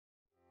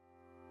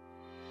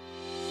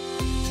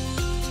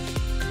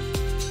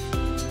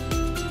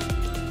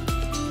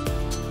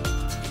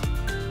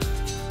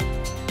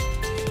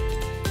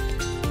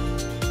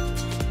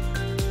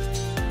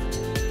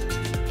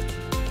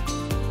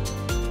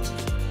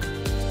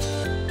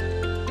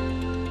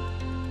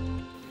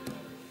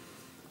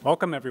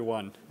Welcome,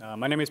 everyone.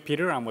 My name is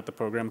Peter. I'm with the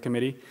program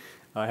committee.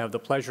 I have the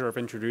pleasure of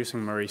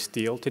introducing Murray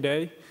Steele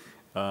today,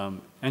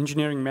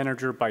 engineering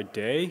manager by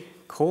day,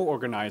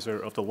 co-organizer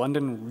of the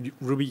London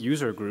Ruby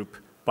user group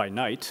by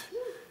night.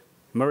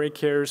 Murray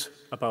cares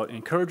about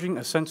encouraging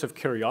a sense of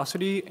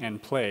curiosity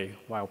and play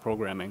while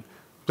programming.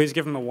 Please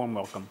give him a warm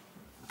welcome.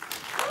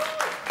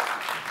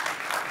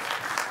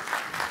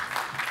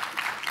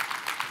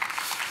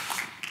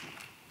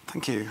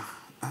 Thank you.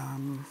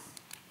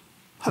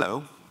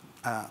 Hello,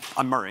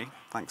 I'm Murray.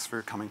 Thanks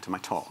for coming to my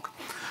talk.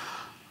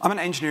 I'm an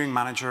engineering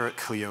manager at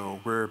Clio.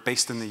 We're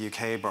based in the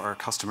UK, but our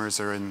customers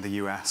are in the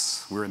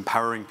US. We're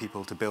empowering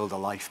people to build a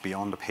life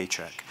beyond a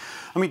paycheck.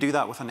 And we do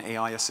that with an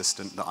AI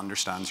assistant that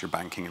understands your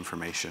banking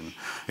information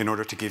in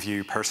order to give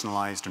you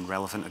personalized and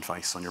relevant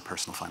advice on your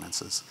personal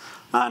finances.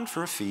 And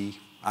for a fee,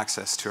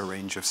 access to a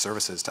range of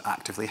services to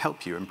actively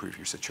help you improve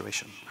your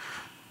situation.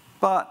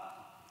 But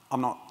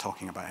I'm not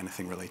talking about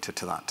anything related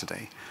to that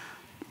today.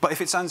 But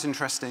if it sounds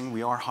interesting,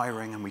 we are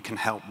hiring and we can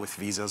help with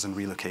visas and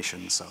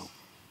relocations, so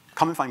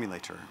come and find me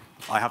later.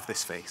 I have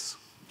this face.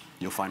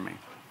 You'll find me.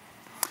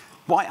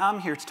 What I am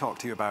here to talk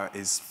to you about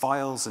is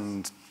files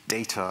and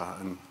data,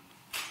 and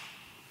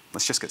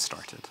let's just get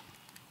started.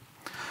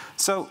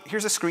 So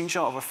here's a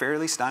screenshot of a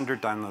fairly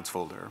standard downloads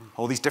folder.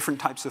 All these different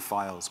types of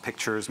files,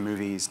 pictures,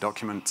 movies,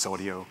 documents,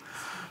 audio.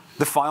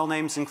 The file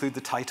names include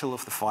the title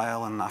of the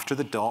file, and after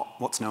the dot,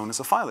 what's known as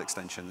a file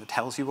extension that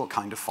tells you what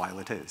kind of file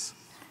it is.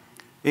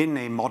 In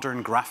a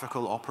modern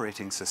graphical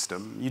operating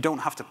system, you don't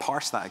have to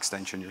parse that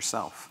extension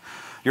yourself.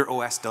 Your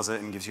OS does it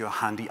and gives you a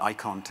handy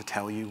icon to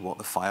tell you what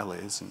the file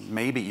is, and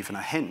maybe even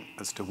a hint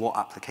as to what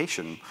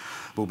application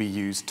will be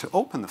used to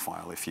open the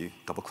file if you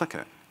double-click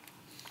it.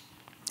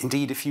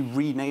 Indeed, if you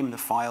rename the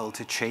file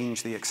to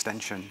change the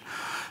extension,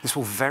 this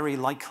will very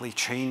likely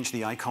change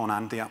the icon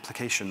and the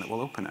application that will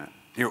open it.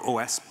 Your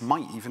OS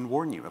might even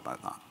warn you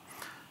about that.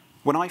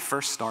 When I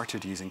first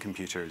started using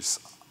computers,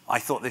 I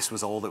thought this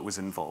was all that was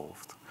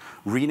involved.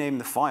 Rename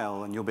the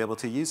file and you'll be able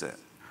to use it.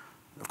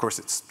 Of course,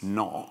 it's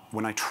not.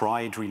 When I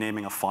tried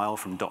renaming a file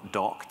from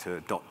 .doc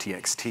to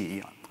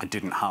 .txt, I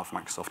didn't have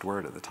Microsoft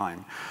Word at the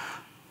time.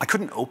 I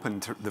couldn't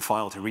open the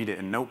file to read it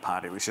in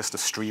Notepad. It was just a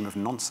stream of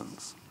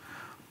nonsense.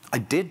 I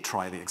did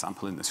try the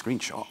example in the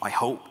screenshot. I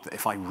hoped that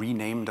if I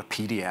renamed a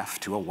PDF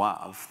to a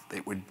WAV,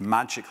 it would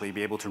magically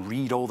be able to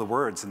read all the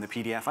words in the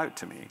PDF out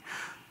to me.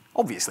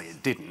 Obviously,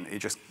 it didn't. It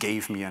just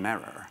gave me an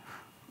error.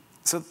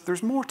 So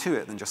there's more to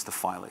it than just the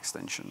file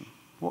extension.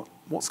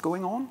 What's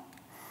going on?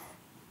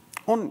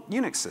 On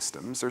Unix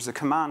systems, there's a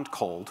command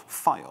called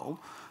file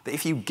that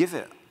if you give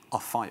it a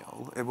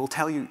file, it will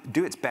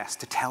do its best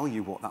to tell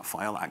you what that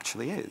file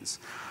actually is.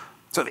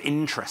 So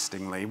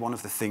interestingly, one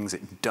of the things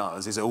it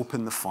does is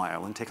open the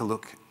file and take a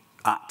look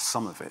at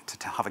some of it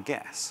to have a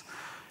guess.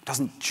 It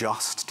doesn't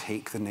just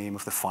take the name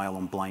of the file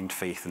on blind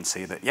faith and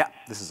say that, yeah,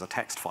 this is a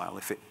text file,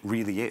 if it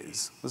really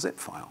is a zip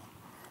file.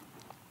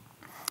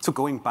 So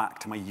going back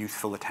to my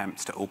youthful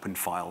attempts to open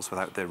files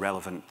without the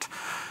relevant,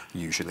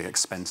 usually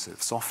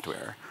expensive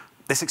software,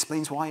 this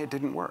explains why it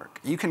didn't work.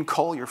 You can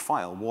call your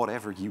file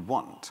whatever you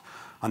want,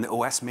 and the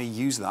OS may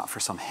use that for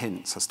some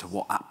hints as to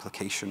what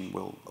application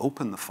will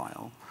open the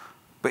file.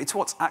 But it's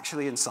what's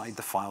actually inside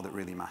the file that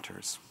really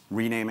matters.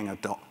 Renaming a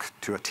doc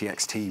to a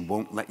TXT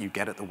won't let you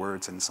get at the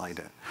words inside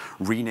it.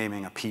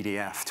 Renaming a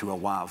PDF to a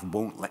WAV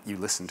won't let you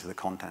listen to the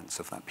contents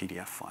of that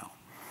PDF file.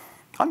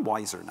 I'm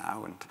wiser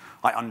now, and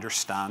I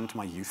understand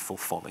my youthful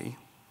folly.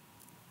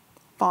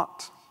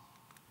 But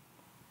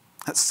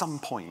at some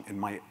point in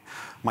my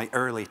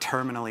early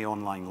terminally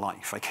online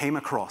life, I came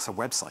across a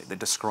website that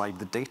described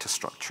the data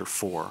structure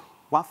for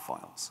WAV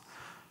files.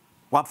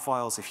 WAV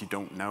files, if you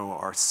don't know,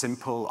 are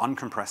simple,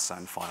 uncompressed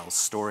sound files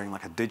storing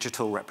like a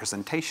digital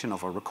representation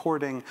of a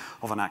recording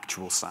of an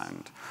actual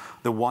sound.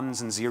 The ones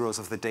and zeros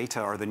of the data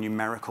are the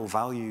numerical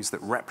values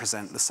that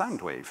represent the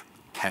sound wave,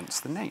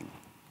 hence the name.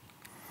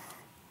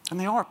 And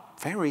they are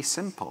very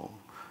simple.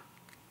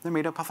 They're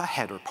made up of a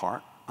header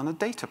part and a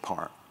data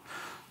part.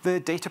 The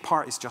data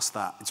part is just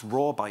that. It's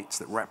raw bytes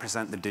that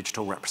represent the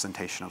digital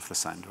representation of the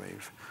sound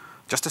wave.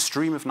 Just a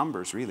stream of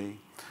numbers, really.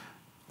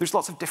 There's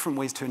lots of different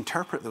ways to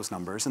interpret those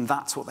numbers, and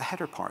that's what the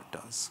header part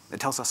does. It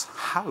tells us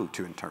how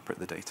to interpret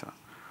the data.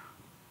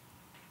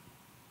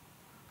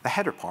 The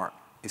header part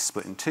is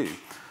split in two.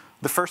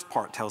 The first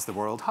part tells the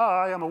world,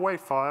 hi, I'm a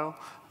WAV file,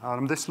 and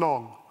I'm this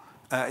long.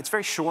 It's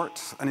very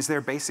short, and is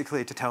there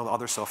basically to tell the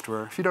other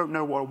software, if you don't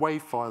know what a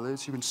WAV file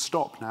is, you can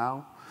stop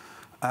now.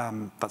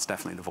 That's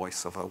definitely the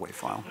voice of a WAV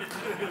file.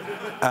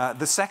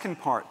 The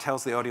second part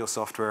tells the audio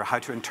software how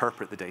to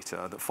interpret the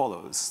data that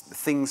follows.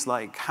 Things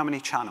like how many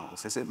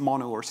channels, is it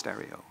mono or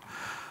stereo?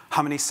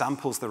 How many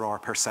samples there are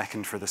per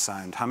second for the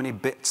sound, how many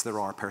bits there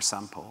are per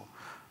sample.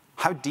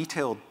 How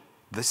detailed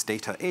this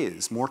data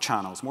is, more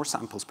channels, more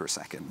samples per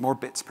second, more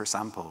bits per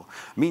sample,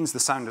 means the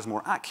sound is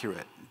more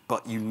accurate,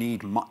 but you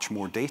need much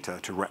more data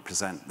to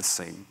represent the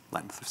same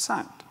length of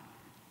sound.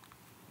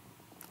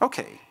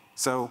 Okay,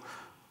 so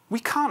we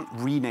can't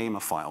rename a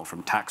file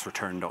from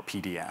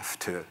taxreturn.pdf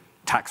to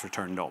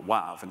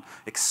taxreturn.wav and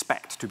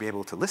expect to be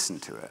able to listen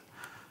to it.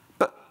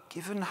 But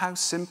given how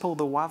simple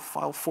the WAV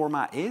file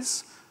format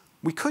is,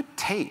 we could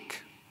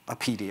take a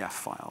PDF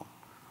file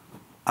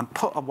and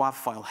put a WAV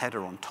file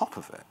header on top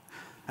of it,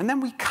 and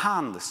then we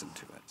can listen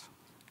to it.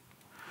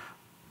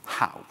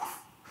 How?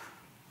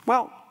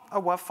 Well, a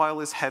WAV file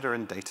is header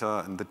and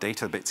the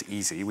data bit's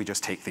easy. We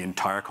just take the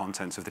entire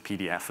contents of the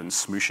PDF and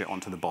smoosh it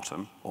onto the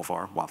bottom of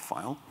our WAV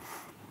file.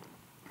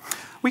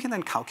 We can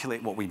then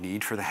calculate what we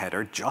need for the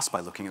header just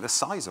by looking at the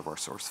size of our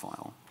source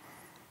file.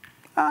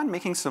 And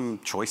making some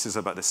choices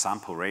about the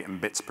sample rate and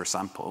bits per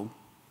sample,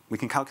 we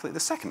can calculate the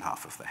second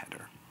half of the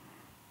header.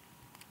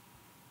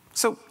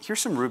 So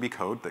here's some Ruby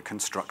code that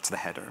constructs the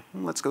header.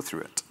 Let's go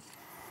through it.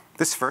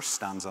 This first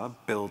stanza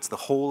builds the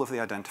whole of the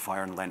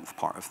identifier and length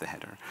part of the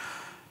header.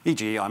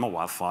 E.g., I'm a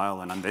WAV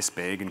file, and I'm this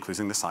big,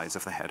 including the size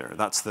of the header.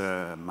 That's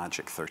the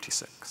magic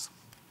 36.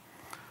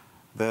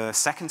 The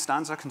second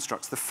stanza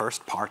constructs the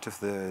first part of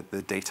the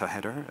data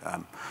header.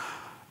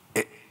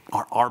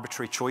 Our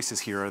arbitrary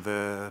choices here are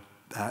the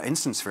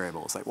instance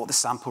variables, like what the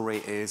sample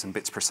rate is and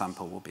bits per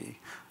sample will be.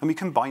 And we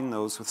combine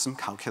those with some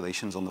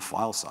calculations on the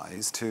file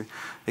size to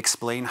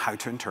explain how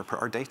to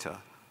interpret our data.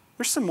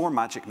 There's some more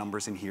magic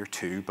numbers in here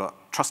too, but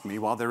trust me,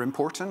 while they're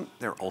important,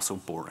 they're also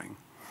boring.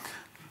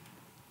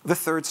 The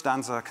third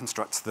stanza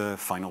constructs the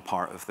final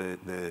part of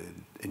the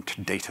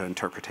data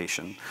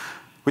interpretation,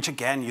 which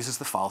again uses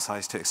the file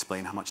size to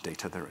explain how much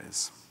data there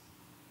is.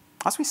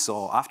 As we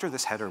saw, after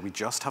this header, we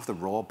just have the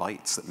raw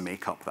bytes that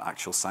make up the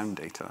actual sound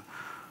data.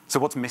 So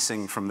what's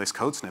missing from this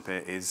code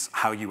snippet is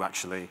how you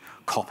actually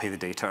copy the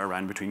data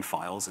around between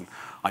files, and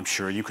I'm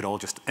sure you could all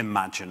just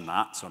imagine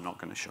that, so I'm not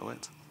going to show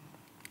it.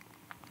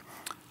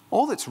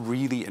 All that's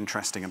really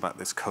interesting about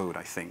this code,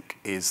 I think,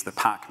 is the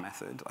pack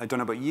method. I don't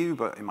know about you,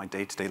 but in my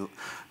day-to-day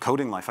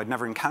coding life, I'd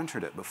never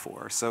encountered it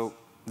before. So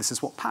this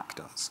is what pack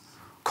does.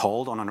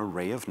 Called on an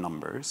array of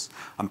numbers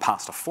and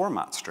passed a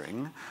format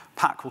string,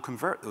 pack will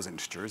convert those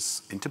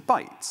integers into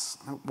bytes.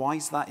 Now, why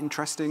is that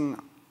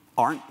interesting?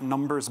 Aren't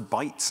numbers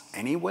bytes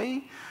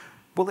anyway?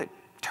 Well, it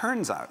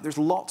turns out there's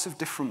lots of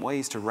different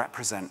ways to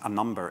represent a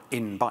number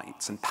in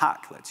bytes, and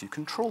pack lets you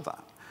control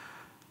that.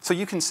 So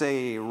you can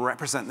say,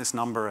 represent this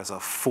number as a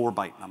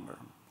 4-byte number,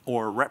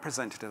 or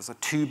represent it as a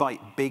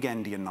 2-byte big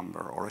endian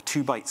number, or a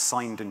 2-byte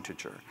signed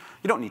integer.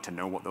 You don't need to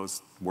know what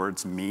those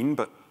words mean,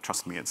 but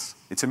trust me,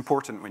 it's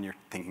important when you're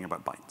thinking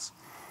about bytes.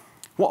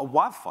 What a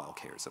WAV file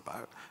cares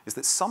about is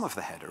that some of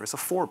the header is a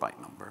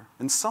 4-byte number,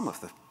 and some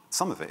of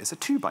it is a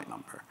 2-byte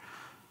number.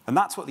 And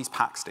that's what these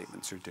pack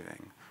statements are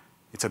doing.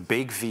 It's a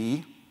big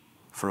V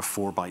for a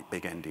 4-byte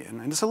big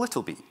endian, and it's a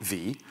little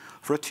v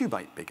for a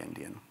 2-byte big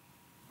endian.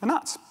 And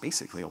that's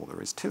basically all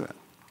there is to it.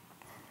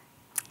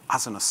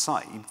 As an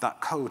aside, that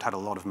code had a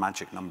lot of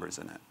magic numbers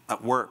in it.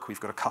 At work,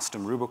 we've got a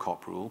custom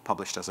RubyConf rule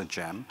published as a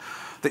gem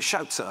that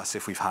shouts at us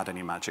if we've had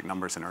any magic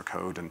numbers in our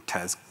code and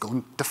tells, go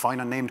and define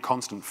a named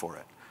constant for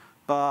it.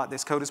 But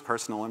this code is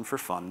personal and for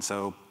fun,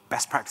 so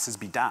best practices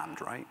be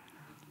damned, right?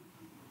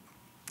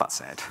 That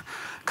said,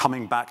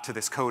 coming back to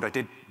this code, I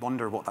did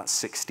wonder what that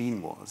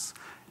 16 was.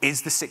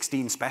 Is the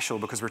 16 special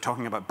because we're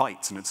talking about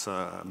bytes and it's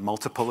a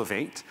multiple of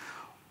 8?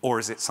 Or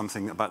is it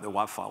something about the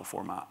WAV file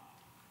format?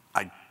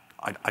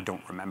 I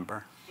don't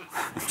remember.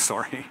 I'm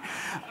sorry.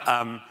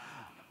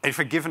 If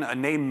I'd given it a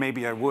name,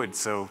 maybe I would.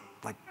 So,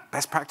 like,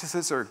 best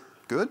practices are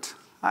good,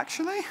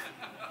 actually.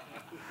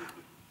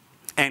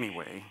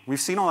 Anyway,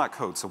 we've seen all that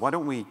code, so why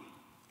don't we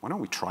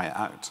try it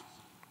out?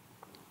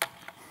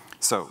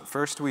 So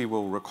first, we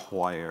will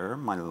require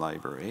my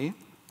library.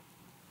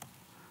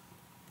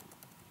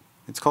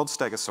 It's called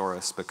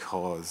Stegosaurus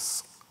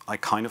because I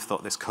kind of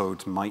thought this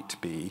code might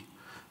be.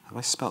 Have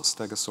I spelled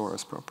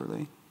Stegosaurus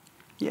properly?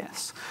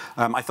 Yes.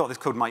 I thought this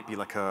code might be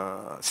like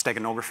a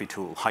steganography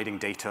tool, hiding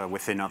data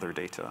within other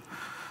data.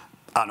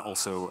 And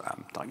also,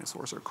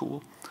 dinosaurs are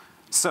cool.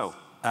 So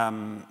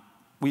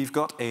we've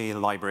got a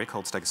library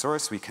called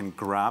Stegosaurus. We can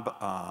grab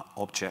an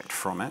object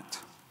from it.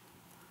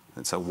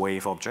 It's a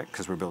wave object,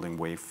 because we're building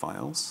wave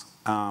files.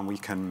 We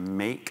can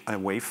make a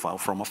wave file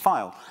from a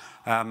file.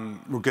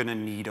 We're going to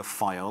need a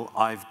file.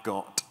 I've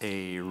got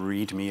a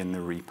README in the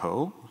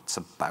repo. It's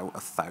about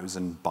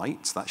 1,000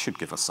 bytes. That should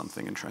give us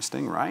something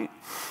interesting, right?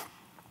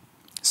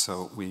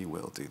 So we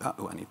will do that.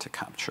 Oh, I need to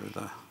capture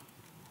the...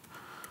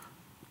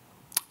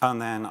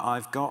 And then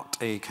I've got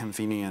a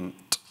convenient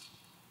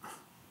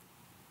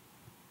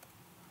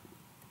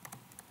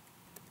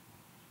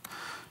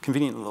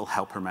little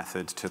helper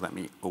method to let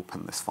me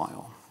open this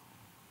file.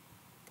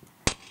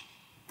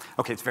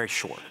 OK, it's very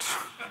short.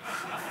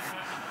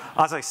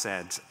 As I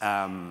said,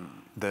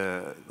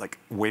 the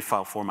wave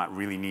file format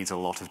really needs a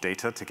lot of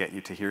data to get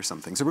you to hear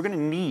something. So we're going to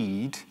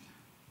need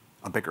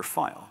a bigger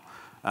file.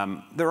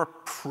 There are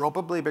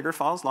probably bigger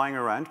files lying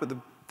around, but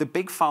the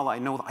big file I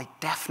know that I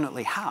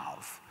definitely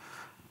have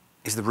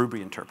is the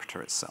Ruby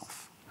interpreter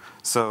itself.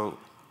 So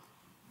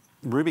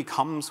Ruby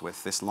comes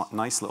with this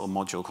nice little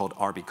module called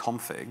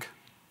RubyConf,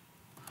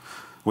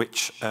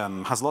 which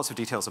has lots of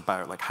details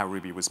about how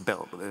Ruby was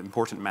built. But the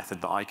important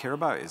method that I care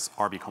about is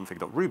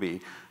rbuconfig.ruby,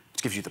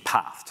 which gives you the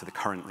path to the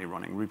currently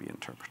running Ruby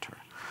interpreter.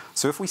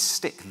 So if we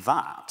stick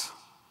that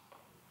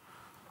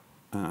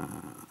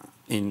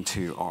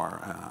into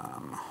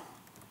our,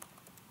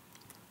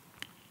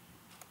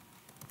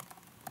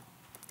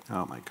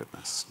 oh my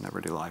goodness,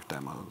 never do live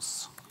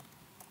demos.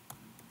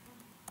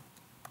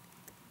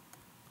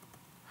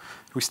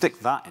 If we stick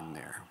that in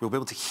there, we'll be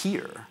able to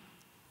hear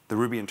the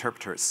Ruby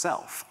interpreter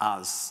itself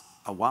as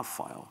a WAV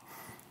file.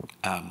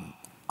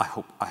 I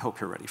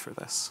hope you're ready for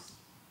this.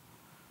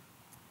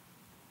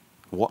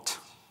 What?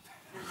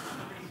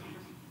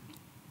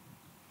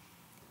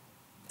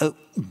 Oh.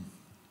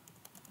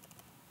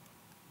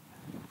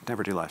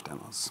 Never do live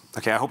demos.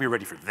 OK, I hope you're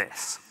ready for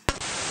this.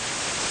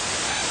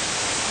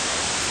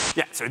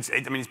 Yeah, so it's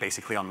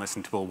basically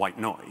unlistenable white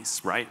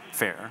noise, right?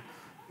 Fair.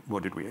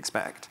 What did we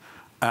expect?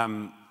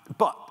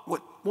 But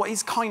what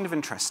is kind of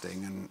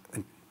interesting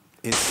and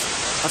is,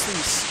 as we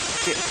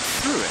skip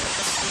through it,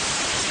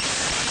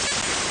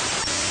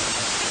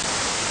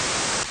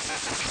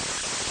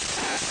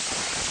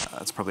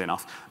 that's probably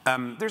enough.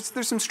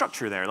 There's some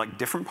structure there, like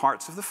different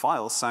parts of the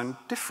file sound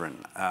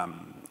different.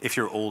 If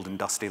you're old and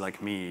dusty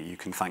like me, you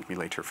can thank me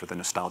later for the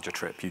nostalgia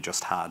trip you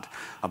just had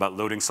about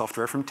loading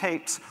software from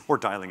tapes or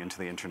dialing into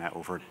the internet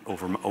over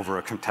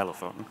a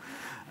telephone.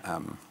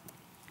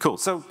 Cool,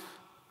 so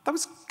that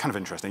was kind of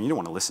interesting. You don't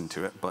want to listen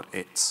to it, but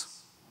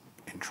it's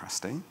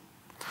interesting.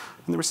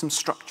 And there was some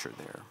structure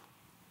there.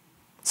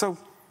 So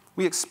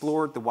we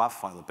explored the WAV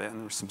file a bit, and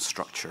there was some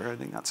structure. I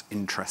think that's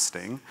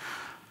interesting.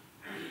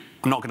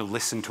 I'm not going to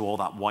listen to all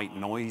that white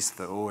noise,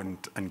 though, and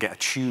get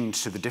attuned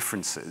to the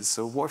differences.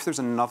 So what if there's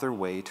another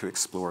way to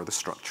explore the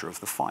structure of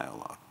the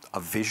file? A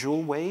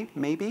visual way,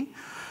 maybe?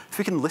 If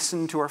we can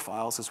listen to our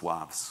files as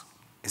WAVs,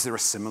 is there a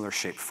similar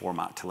shaped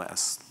format to let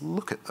us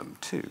look at them,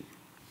 too?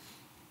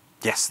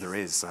 Yes, there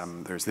is.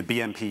 There's the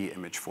BMP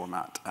image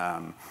format,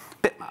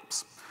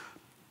 bitmaps.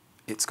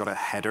 It's got a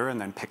header and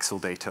then pixel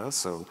data,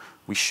 so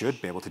we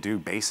should be able to do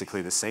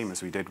basically the same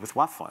as we did with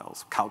WAV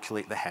files.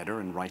 Calculate the header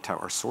and write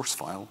out our source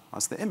file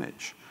as the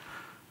image.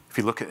 If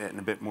you look at it in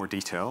a bit more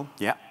detail,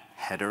 yeah,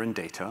 header and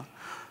data.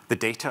 The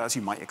data, as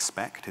you might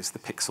expect, is the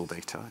pixel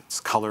data. It's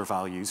color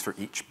values for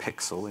each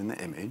pixel in the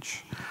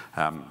image.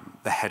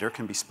 The header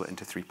can be split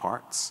into 3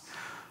 parts.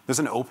 There's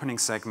an opening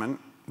segment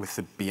with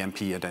the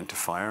BMP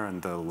identifier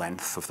and the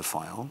length of the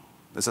file.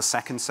 There's a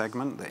second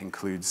segment that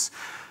includes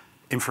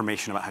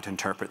information about how to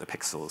interpret the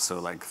pixels, so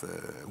like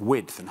the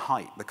width and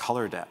height, the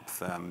color depth,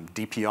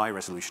 DPI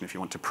resolution if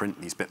you want to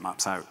print these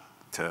bitmaps out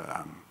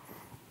to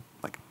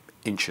like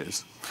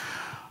inches.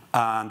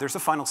 And there's a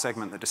final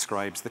segment that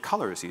describes the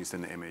colors used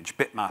in the image.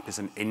 Bitmap is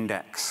an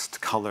indexed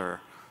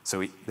color, so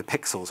the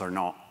pixels are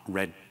not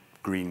red,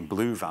 green,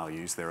 blue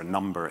values. They're a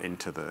number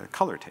into the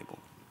color table.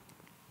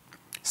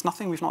 It's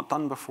nothing we've not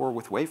done before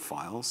with WAV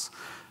files,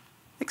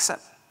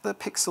 except the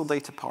pixel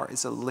data part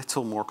is a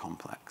little more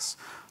complex.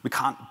 We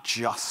can't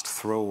just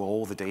throw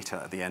all the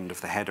data at the end of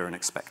the header and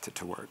expect it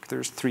to work.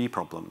 There's 3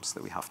 problems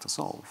that we have to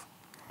solve.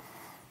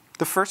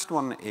 The first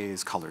one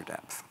is color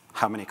depth.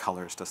 How many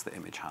colors does the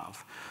image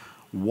have?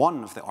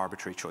 One of the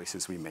arbitrary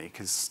choices we make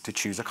is to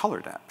choose a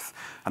color depth,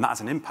 and that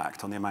has an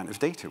impact on the amount of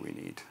data we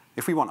need.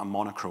 If we want a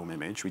monochrome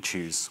image, we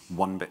choose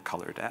 1-bit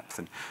color depth,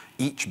 and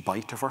each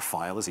byte of our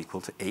file is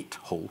equal to 8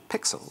 whole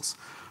pixels.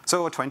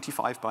 So a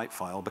 25-byte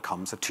file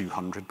becomes a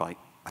 200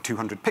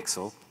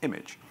 pixel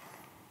image.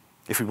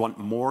 If we want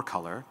more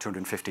color,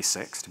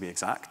 256 to be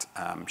exact,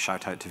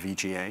 shout out to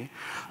VGA,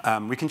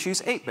 we can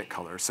choose 8-bit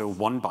color, so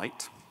 1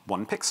 byte,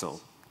 1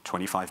 pixel,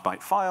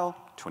 25-byte file,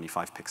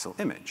 25-pixel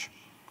image.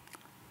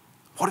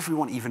 What if we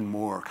want even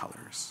more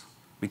colors?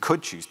 We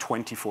could choose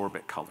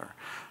 24-bit color,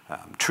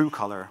 true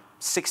color,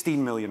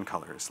 16 million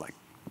colors. Like,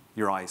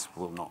 your eyes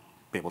will not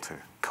be able to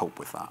cope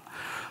with that.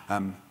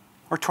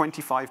 Our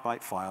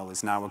 25-byte file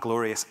is now a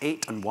glorious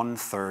 8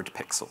 1/3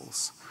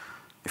 pixels.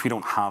 If we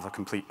don't have a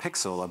complete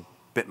pixel, a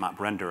bitmap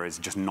renderer is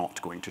just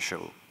not going to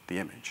show the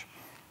image.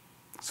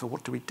 So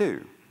what do we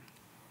do?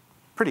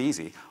 Pretty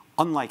easy.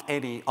 Unlike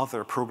any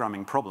other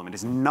programming problem, it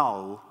is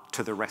null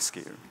to the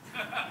rescue.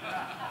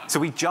 So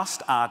we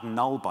just add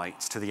null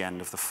bytes to the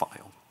end of the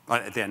file,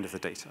 at the end of the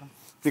data.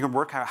 We can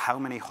work out how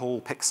many whole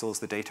pixels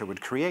the data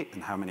would create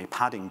and how many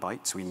padding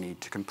bytes we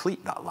need to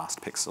complete that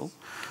last pixel.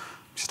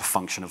 Just a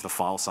function of the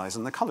file size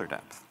and the color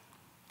depth.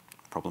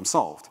 Problem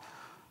solved.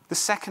 The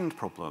second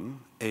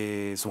problem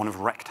is one of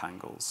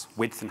rectangles,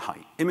 width and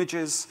height.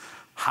 Images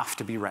have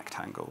to be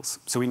rectangles,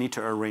 so we need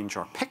to arrange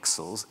our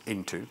pixels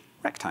into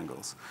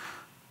rectangles.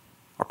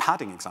 Our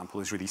padding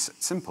example is really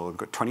simple. We've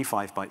got a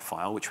 25-byte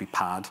file, which we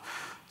pad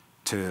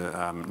to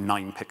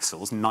 9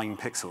 pixels. 9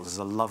 pixels is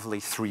a lovely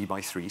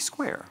 3x3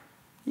 square.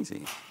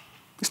 Easy.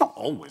 It's not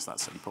always that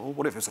simple.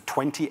 What if it's a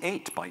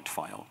 28-byte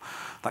file?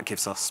 That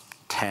gives us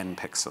 10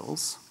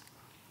 pixels.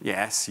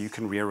 Yes, you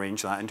can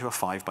rearrange that into a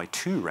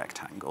 5x2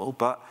 rectangle,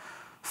 but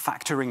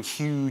factoring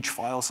huge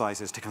file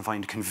sizes to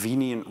find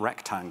convenient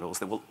rectangles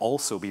that will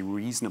also be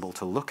reasonable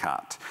to look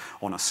at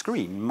on a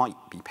screen might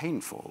be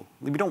painful.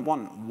 We don't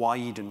want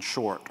wide and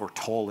short or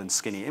tall and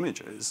skinny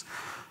images.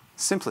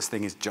 The simplest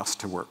thing is just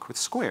to work with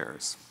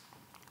squares.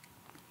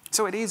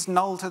 So it is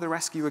null to the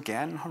rescue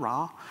again,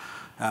 hurrah.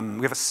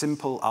 We have a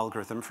simple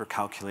algorithm for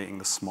calculating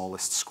the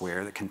smallest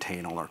square that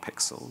contain all our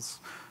pixels.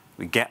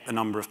 We get the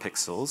number of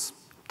pixels,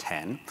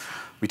 10.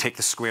 We take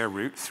the square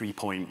root, 3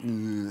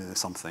 point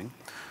something.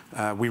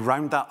 We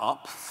round that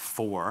up,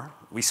 4.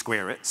 We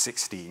square it,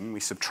 16. We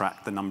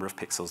subtract the number of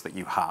pixels that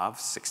you have,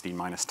 16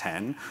 minus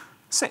 10,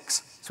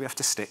 6. So we have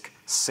to stick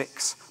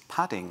 6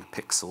 padding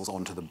pixels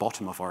onto the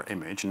bottom of our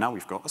image, and now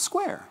we've got a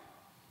square.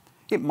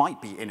 It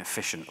might be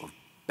inefficient of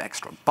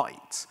extra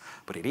bytes,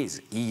 but it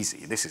is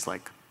easy. This is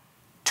like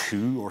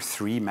 2 or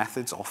 3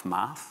 methods of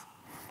math.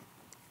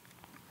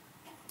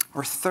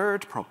 Our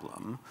third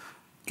problem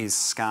is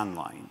scan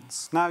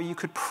lines. Now, you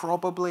could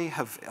probably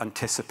have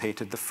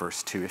anticipated the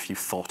first two if you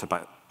thought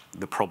about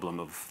the problem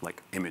of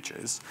like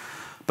images,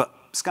 but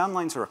scan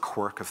lines are a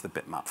quirk of the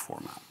bitmap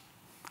format.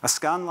 A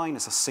scan line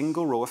is a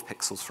single row of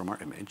pixels from our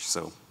image,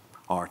 so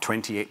our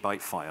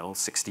 28-byte file,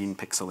 16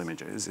 pixel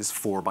images, is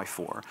 4 by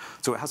 4.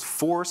 So it has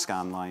 4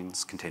 scan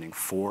lines containing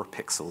 4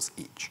 pixels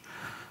each.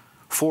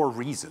 For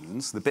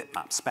reasons, the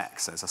bitmap spec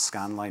says a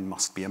scan line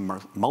must be a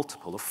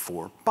multiple of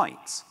 4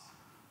 bytes.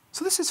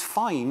 So this is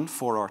fine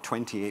for our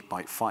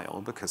 28-byte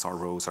file because our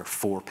rows are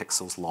 4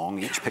 pixels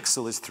long. Each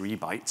pixel is 3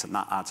 bytes, and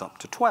that adds up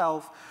to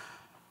 12,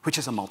 which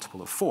is a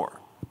multiple of 4.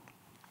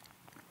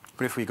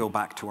 But if we go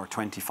back to our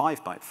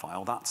 25-byte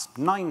file, that's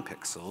 9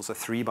 pixels, a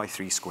 3 by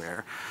 3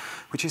 square,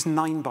 which is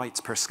 9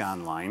 bytes per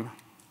scan line,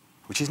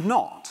 which is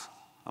not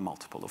a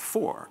multiple of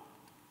 4.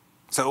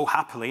 So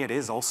happily, it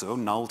is also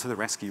null to the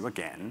rescue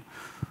again,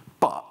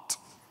 but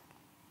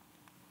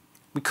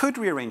we could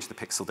rearrange the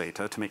pixel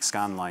data to make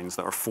scan lines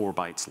that are 4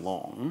 bytes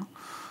long,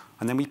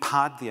 and then we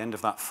pad the end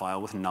of that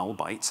file with null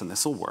bytes, and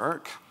this will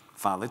work,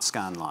 valid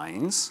scan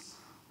lines.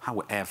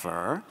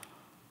 However,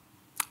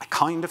 I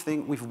kind of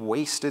think we've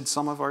wasted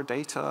some of our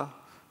data.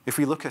 If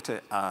we look at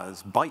it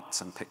as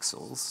bytes and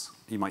pixels,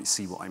 you might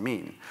see what I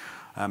mean.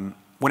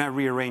 When I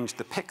rearranged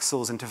the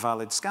pixels into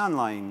valid scan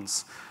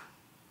lines,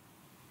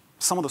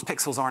 some of those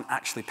pixels aren't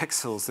actually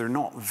pixels. They're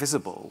not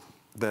visible.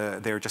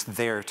 They're just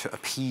there to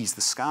appease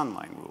the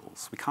scanline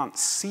rules. We can't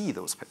see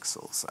those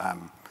pixels.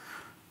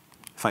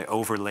 If I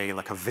overlay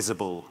like a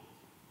visible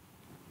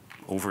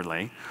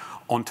overlay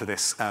onto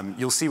this,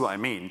 you'll see what I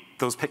mean.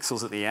 Those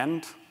pixels at the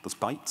end, those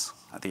bytes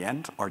at the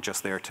end, are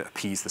just there to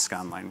appease the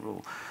scanline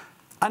rule.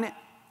 And it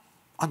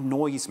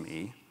annoys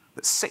me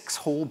that 6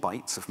 whole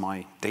bytes of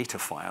my data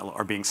file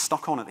are being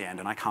stuck on at the end,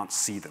 and I can't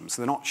see them.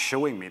 So they're not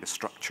showing me the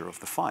structure of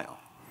the file.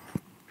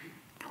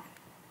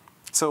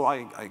 So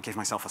I gave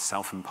myself a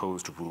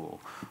self-imposed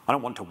rule. I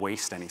don't want to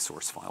waste any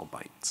source file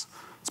bytes.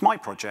 It's my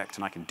project,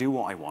 and I can do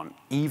what I want,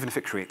 even if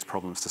it creates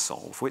problems to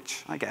solve,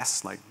 which I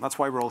guess, like, that's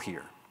why we're all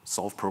here.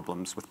 Solve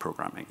problems with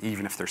programming,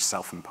 even if they're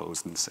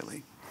self-imposed and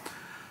silly.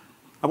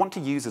 I want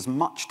to use as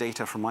much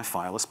data from my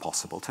file as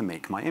possible to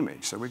make my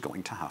image, so we're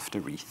going to have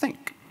to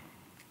rethink.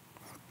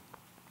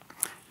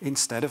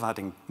 Instead of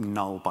adding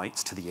null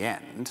bytes to the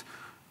end,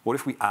 what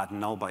if we add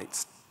null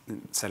bytes,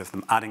 instead of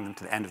them adding them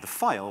to the end of the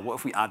file, what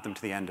if we add them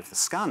to the end of the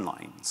scan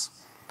lines?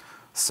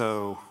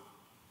 So,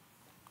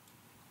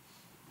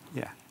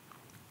 yeah,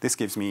 this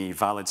gives me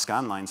valid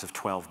scan lines of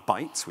 12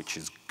 bytes, which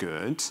is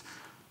good.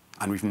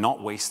 And we've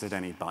not wasted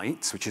any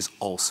bytes, which is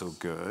also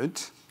good.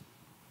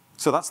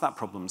 So that's that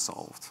problem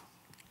solved.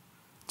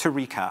 To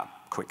recap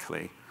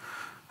quickly,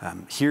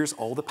 here's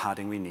all the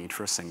padding we need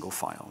for a single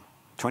file.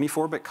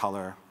 24-bit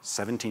color,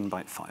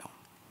 17-byte file.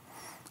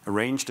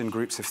 Arranged in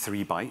groups of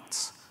 3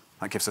 bytes.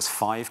 That gives us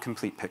 5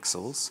 complete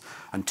pixels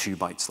and 2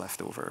 bytes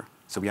left over.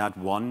 So we add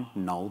 1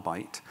 null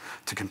byte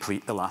to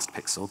complete the last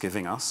pixel,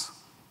 giving us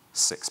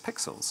 6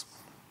 pixels.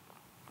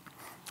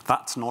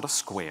 That's not a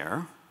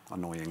square,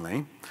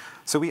 annoyingly.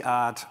 So we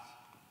add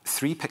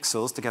 3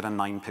 pixels to get a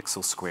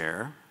 9-pixel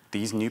square.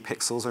 These new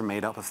pixels are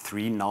made up of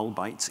 3 null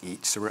bytes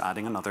each, so we're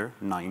adding another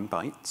 9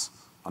 bytes.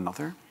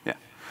 Another? Yeah.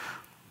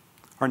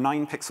 Our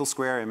 9-pixel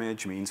square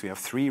image means we have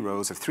 3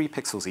 rows of 3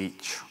 pixels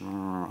each.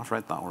 I've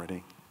read that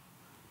already.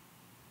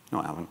 No,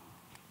 I haven't.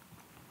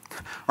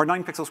 Our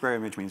 9-pixel square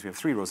image means we have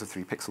 3 rows of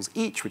 3 pixels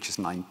each, which is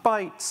 9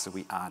 bytes. So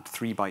we add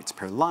 3 bytes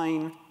per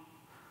line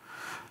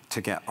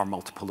to get our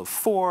multiple of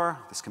 4.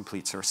 This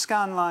completes our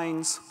scan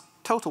lines.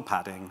 Total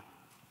padding,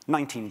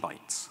 19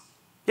 bytes.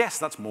 Yes,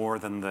 that's more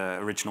than the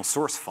original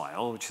source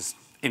file, which is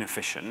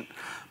inefficient.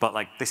 But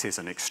like, this is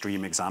an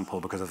extreme example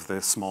because of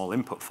the small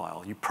input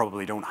file. You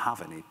probably don't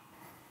have any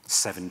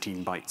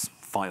 17 bytes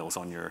files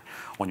on your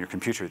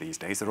computer these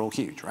days. They're all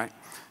huge, right?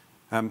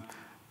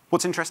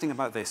 What's interesting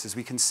about this is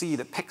we can see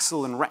that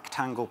pixel and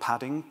rectangle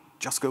padding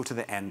just go to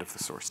the end of the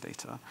source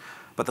data.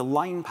 But the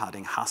line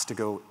padding has to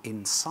go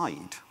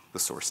inside the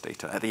source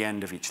data at the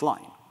end of each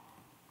line.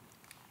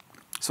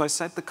 So I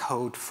said the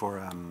code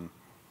for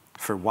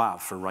WAV,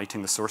 for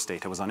writing the source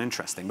data, was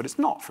uninteresting, but it's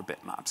not for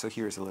bitmap. So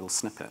here's a little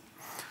snippet.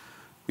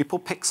 We pull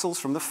pixels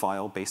from the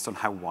file based on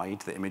how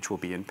wide the image will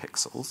be in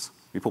pixels.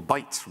 We pull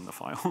bytes from the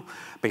file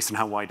based on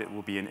how wide it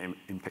will be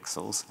in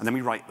pixels. And then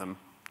we write them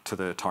to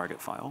the target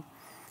file.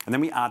 And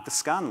then we add the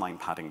scan line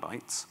padding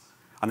bytes,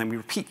 and then we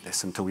repeat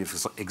this until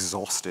we've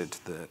exhausted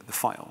the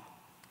file.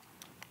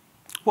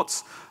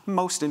 What's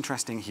most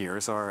interesting here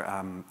is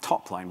our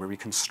top line, where we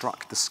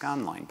construct the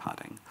scanline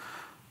padding.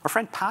 Our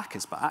friend pack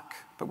is back,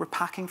 but we're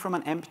packing from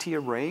an empty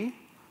array.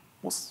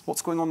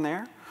 What's going on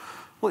there?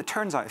 Well, it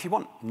turns out if you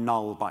want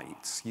null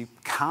bytes, you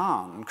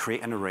can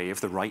create an array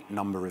of the right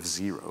number of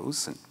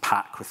zeros and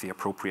pack with the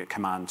appropriate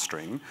command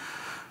string,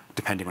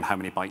 depending on how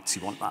many bytes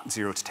you want that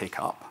zero to take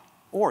up.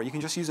 Or you can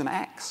just use an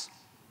X.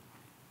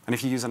 And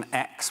if you use an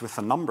X with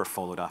a number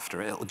followed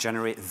after it, it'll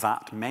generate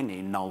that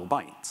many null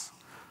bytes.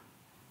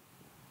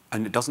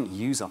 And it doesn't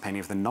use up any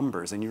of the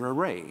numbers in your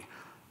array.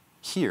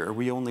 Here,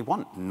 we only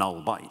want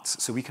null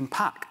bytes, so we can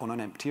pack on an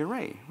empty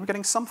array. We're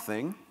getting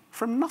something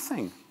from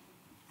nothing.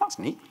 That's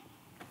neat.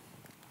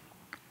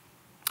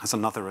 As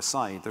another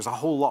aside, there's a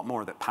whole lot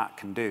more that pack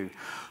can do.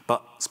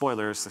 But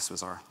spoilers, this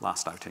was our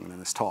last outing in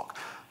this talk.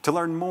 To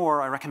learn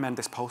more, I recommend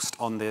this post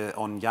on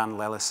Jan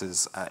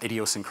Lellis's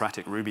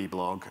Idiosyncratic Ruby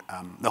blog.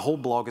 The whole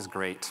blog is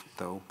great,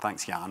 though.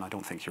 Thanks, Jan. I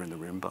don't think you're in the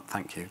room, but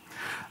thank you.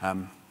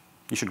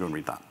 You should go and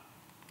read that.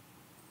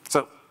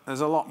 So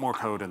there's a lot more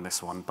code in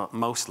this one, but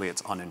mostly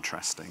it's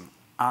uninteresting.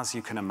 As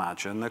you can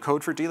imagine, the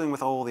code for dealing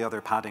with all the other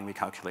padding we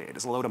calculated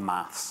is a load of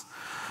maths.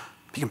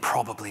 You can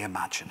probably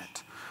imagine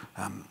it.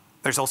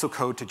 There's also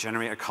code to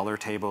generate a color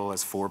table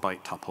as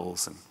 4-byte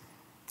tuples. And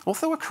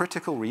although a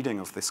critical reading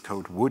of this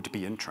code would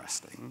be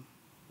interesting,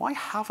 why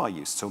have I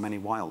used so many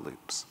while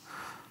loops?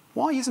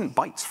 Why isn't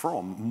bytes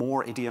from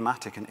more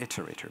idiomatic and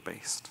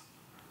iterator-based?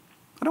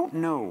 I don't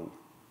know.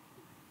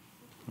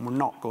 We're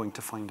not going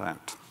to find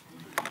out.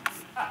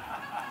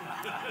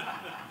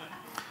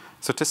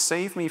 So to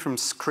save me from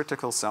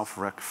critical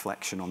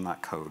self-reflection on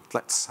that code,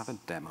 let's have a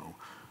demo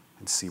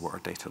and see what our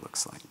data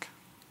looks like.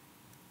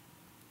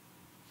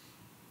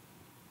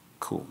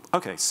 Cool.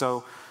 OK,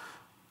 so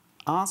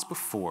as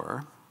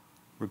before,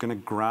 we're going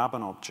to grab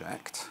an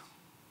object.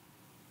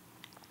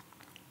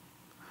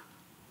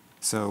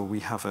 So we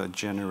have a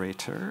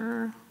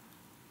generator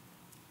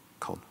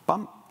called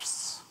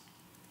bumps.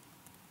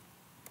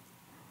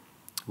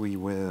 We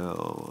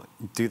will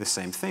do the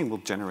same thing. We'll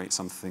generate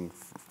something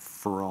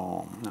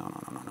from,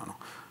 no.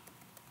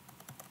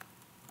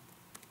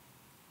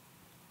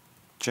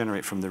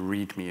 Generate from the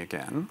README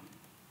again.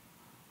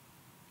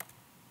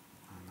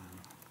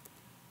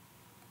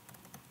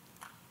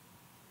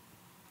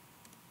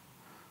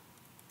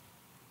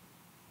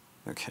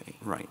 OK,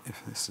 right,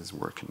 if this is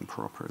working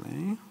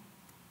properly.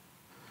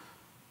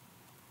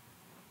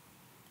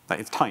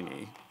 It's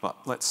tiny, but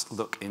let's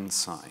look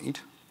inside.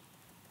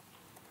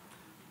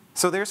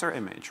 So there's our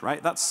image,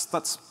 right? That's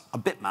a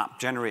bitmap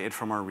generated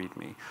from our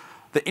README.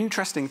 The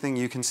interesting thing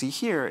you can see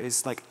here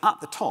is, like, at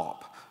the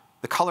top,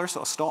 the color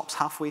sort of stops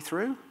halfway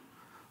through.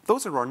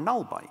 Those are our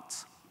null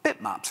bytes.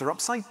 Bitmaps are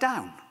upside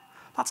down.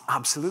 That's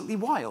absolutely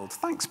wild.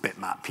 Thanks,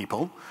 bitmap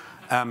people.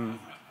 But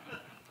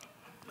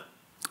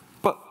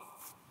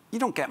you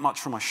don't get much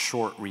from a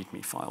short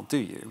README file, do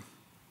you?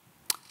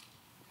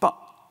 But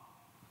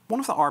one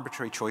of the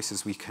arbitrary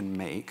choices we can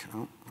make,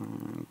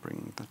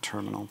 bring the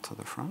terminal to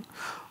the front.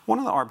 One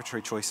of the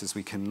arbitrary choices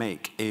we can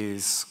make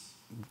is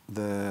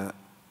the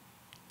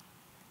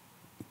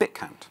bit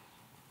count,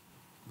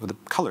 or the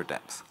color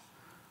depth.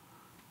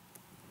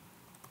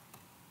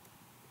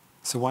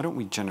 So why don't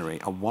we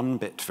generate a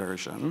 1-bit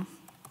version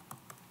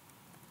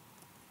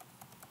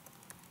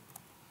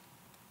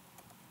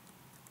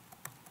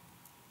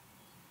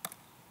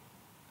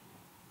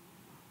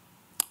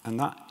and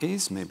that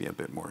is maybe a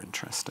bit more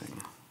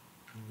interesting.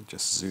 Let me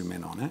just zoom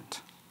in on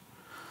it.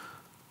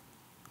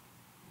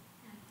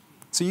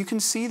 So you can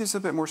see there's a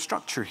bit more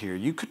structure here.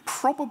 You could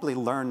probably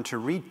learn to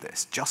read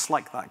this, just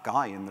like that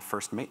guy in the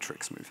first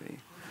Matrix movie.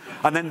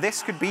 And then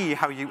this could be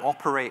how you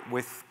operate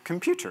with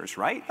computers,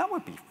 right? That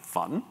would be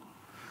fun.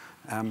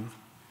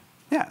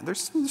 Yeah,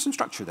 there's some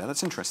structure there.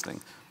 That's interesting.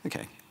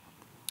 OK.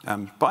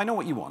 But I know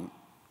what you want.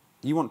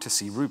 You want to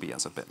see Ruby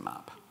as a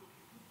bitmap.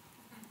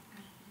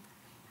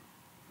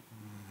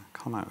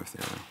 Come out with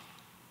the other.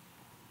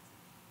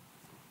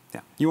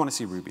 Yeah, you want to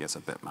see Ruby as a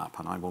bitmap,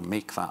 and I will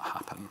make that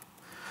happen.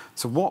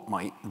 So what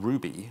might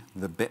Ruby,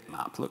 the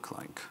bitmap, look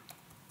like?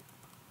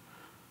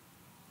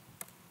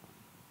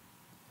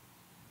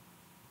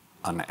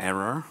 An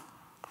error.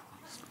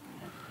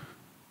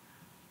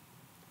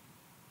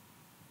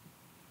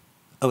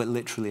 Oh, it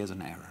literally is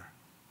an error.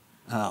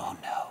 Oh,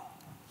 no.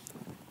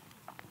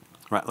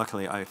 Right,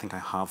 luckily, I think I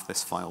have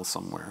this file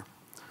somewhere.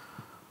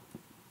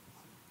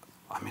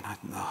 I mean,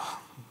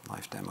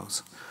 live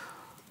demos.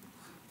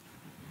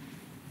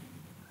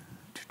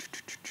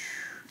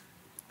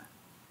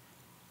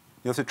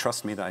 You have to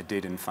trust me that I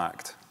did, in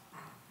fact,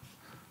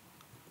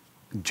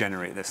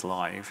 generate this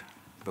live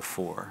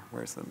before.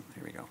 Where's them?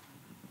 Here we go.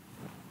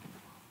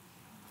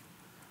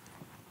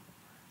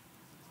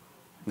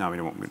 No, we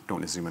don't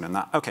want to zoom in on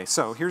that. OK,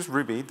 so here's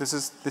Ruby. This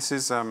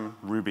is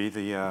Ruby,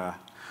 the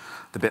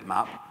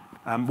bitmap.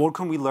 What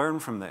can we learn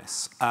from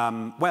this?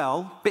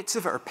 Well, bits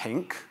of it are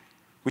pink,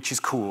 which is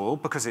cool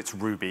because it's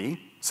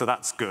Ruby, so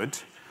that's good.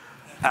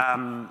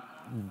 A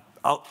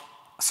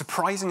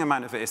surprising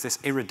amount of it is this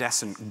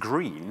iridescent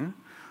green,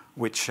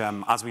 which,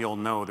 as we all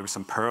know, there was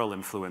some Perl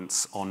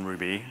influence on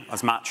Ruby,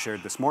 as Matt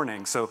shared this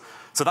morning. So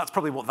that's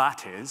probably what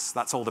that is.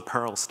 That's all the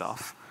Perl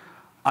stuff.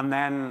 And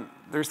then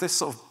there's this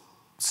sort of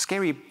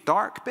scary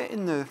dark bit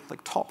in the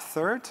top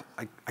third.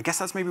 I guess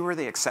that's maybe where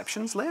the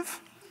exceptions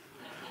live.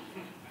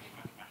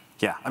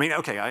 Yeah, I mean,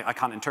 OK, I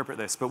can't interpret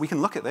this, but we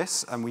can look at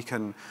this, and we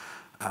can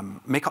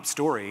make up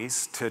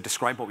stories to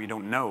describe what we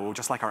don't know,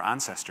 just like our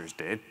ancestors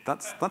did.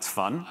 That's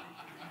fun.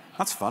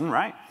 That's fun,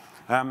 right?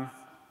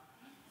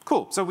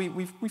 Cool. So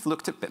we've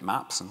looked at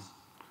bitmaps and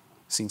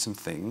seen some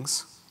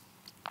things.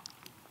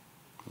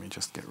 Let me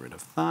just get rid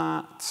of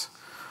that.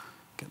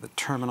 Get the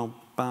terminal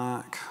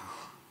back.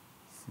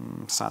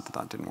 Sad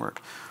that didn't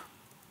work.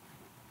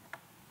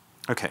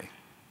 OK.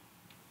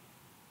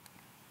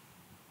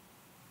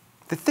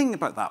 The thing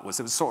about that was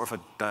it was sort of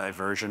a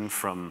diversion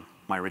from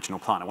my original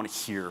plan. I want to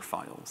hear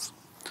files.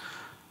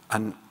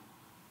 And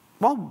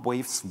while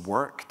waves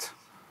worked,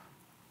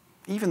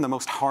 even the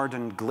most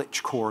hardened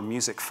glitch-core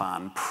music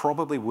fan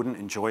probably wouldn't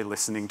enjoy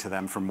listening to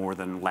them for more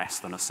than less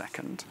than a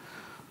second.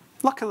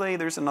 Luckily,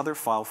 there's another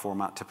file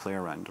format to play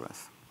around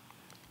with.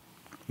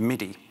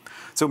 MIDI.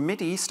 So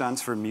MIDI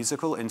stands for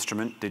Musical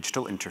Instrument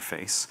Digital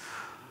Interface.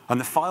 And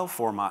the file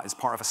format is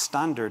part of a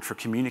standard for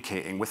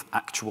communicating with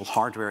actual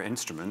hardware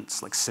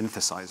instruments, like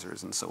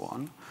synthesizers and so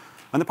on.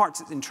 And the part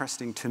that's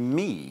interesting to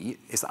me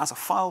is that as a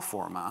file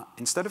format,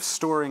 instead of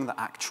storing the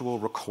actual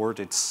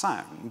recorded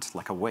sound,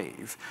 like a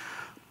wave,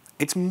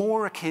 it's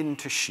more akin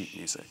to sheet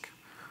music.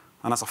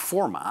 And as a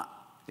format,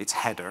 it's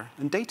header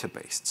and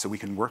data-based, so we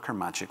can work our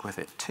magic with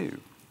it too.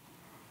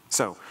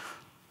 So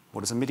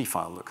what does a MIDI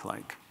file look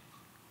like?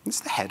 It's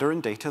the header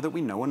and data that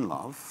we know and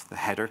love. The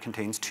header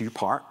contains two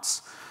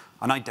parts: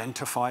 an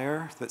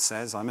identifier that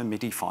says I'm a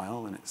MIDI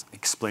file, and it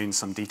explains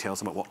some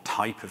details about what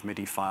type of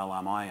MIDI file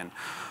am I, and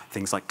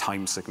things like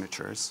time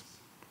signatures.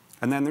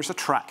 And then there's a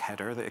track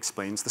header that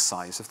explains the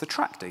size of the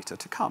track data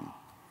to come.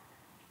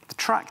 The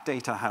track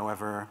data,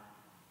 however,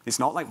 is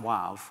not like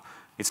WAV.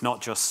 It's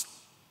not just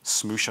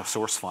smoosh a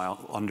source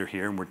file under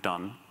here and we're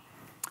done.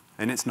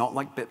 And it's not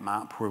like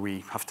bitmap, where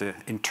we have to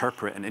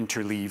interpret and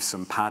interleave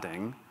some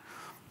padding.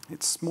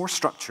 It's more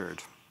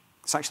structured.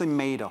 It's actually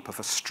made up of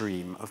a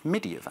stream of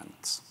MIDI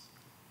events.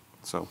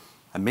 So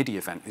a MIDI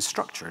event is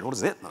structured. What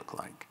does it look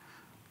like?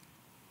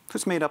 So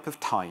it's made up of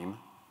time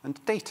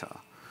and data.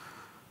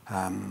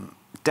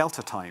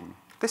 Delta time.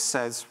 This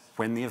says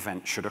when the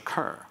event should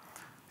occur.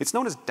 It's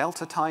known as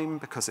delta time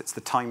because it's the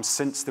time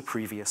since the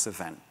previous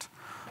event.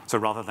 So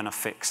rather than a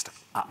fixed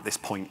at this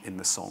point in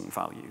the song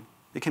value,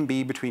 it can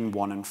be between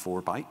 1 and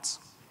 4 bytes.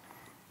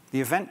 The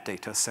event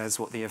data says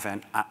what the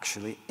event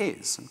actually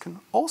is and can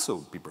also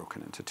be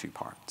broken into 2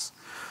 parts.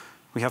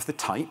 We have the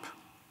type.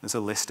 There's a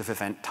list of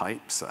event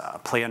types.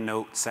 Play a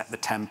note, set the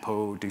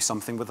tempo, do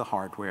something with the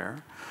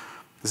hardware.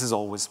 This is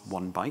always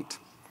 1 byte.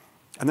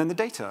 And then the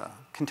data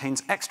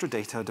contains extra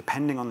data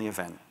depending on the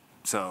event.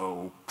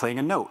 So playing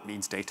a note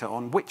needs data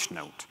on which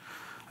note.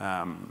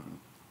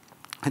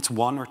 It's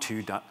 1 or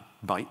 2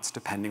 bytes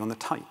depending on the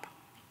type.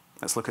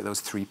 Let's look at those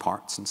 3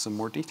 parts in some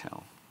more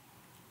detail.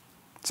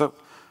 So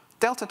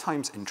delta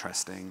time's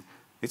interesting.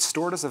 It's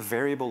stored as a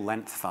variable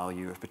length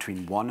value of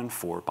between 1 and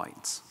 4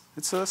 bytes.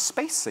 It's a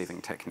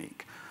space-saving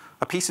technique.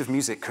 A piece of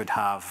music could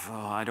have,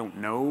 I don't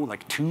know,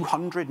 like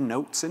 200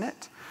 notes in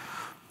it.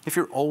 If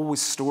you're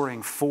always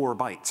storing 4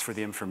 bytes for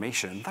the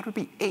information, that would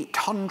be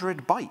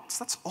 800 bytes.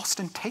 That's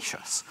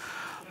ostentatious.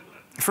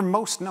 For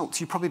most notes,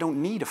 you probably don't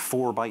need a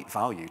 4-byte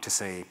value to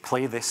say,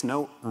 play this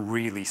note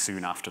really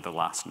soon after the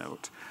last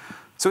note.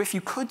 So if you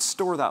could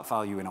store that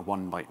value in a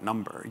 1-byte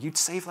number, you'd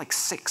save like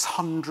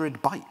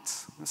 600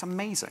 bytes. That's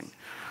amazing.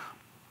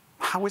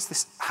 How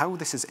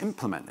this is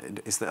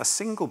implemented is that a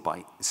single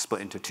byte is split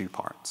into 2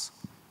 parts.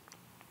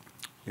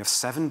 You have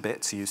 7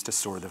 bits used to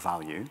store the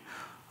value,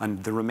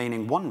 and the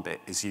remaining 1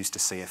 bit is used to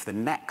say if the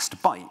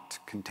next byte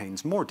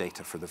contains more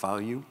data for the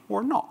value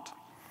or not.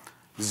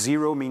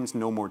 0 means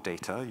no more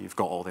data. You've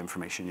got all the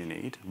information you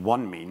need.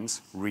 1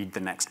 means read the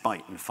next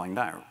byte and find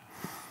out.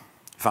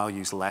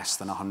 Values less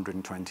than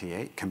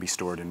 128 can be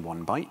stored in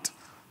 1 byte.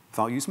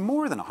 Values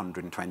more than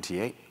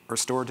 128 are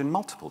stored in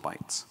multiple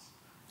bytes.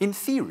 In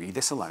theory,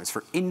 this allows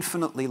for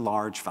infinitely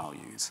large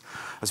values,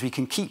 as we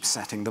can keep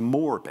setting the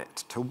more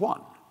bit to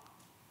 1.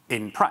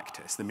 In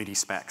practice, the MIDI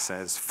spec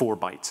says 4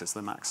 bytes is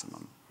the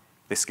maximum.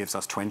 This gives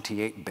us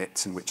 28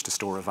 bits in which to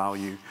store a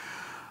value,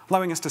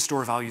 allowing us to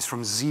store values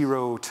from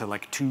 0 to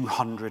like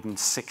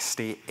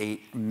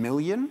 268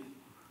 million.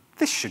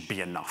 This should be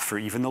enough for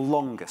even the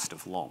longest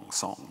of long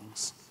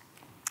songs.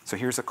 So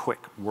here's a quick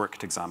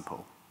worked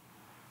example.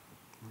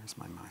 Where's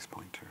my mouse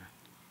pointer?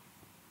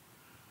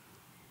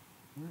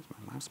 Where's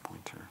my mouse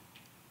pointer?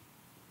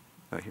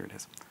 Oh, here it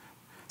is.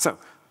 So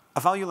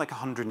a value like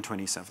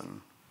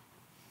 127.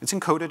 It's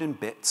encoded in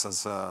bits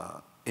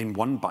in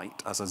 1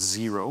 byte as a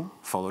 0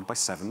 followed by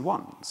 7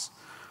 ones.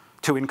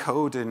 To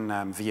encode in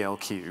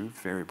VLQ,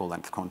 variable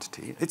length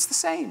quantity, it's the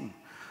same.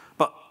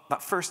 But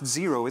that first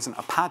 0 isn't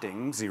a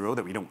padding 0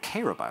 that we don't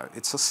care about.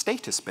 It's a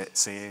status bit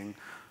saying,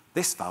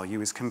 this value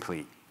is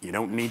complete. You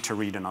don't need to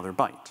read another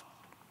byte.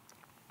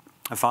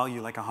 A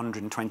value like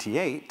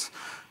 128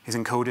 is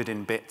encoded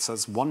in bits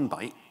as 1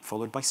 byte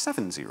followed by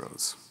 7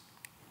 zeros.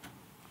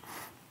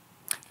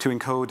 To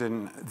encode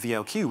in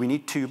VLQ, we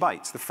need 2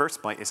 bytes. The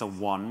first byte is a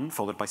 1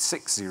 followed by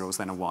 6 zeros,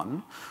 then a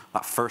 1.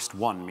 That first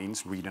 1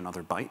 means read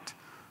another byte.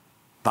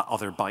 That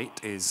other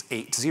byte is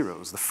 8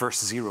 zeros, the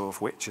first 0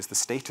 of which is the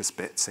status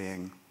bit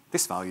saying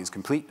this value is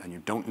complete and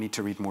you don't need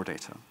to read more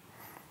data.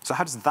 So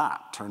how does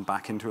that turn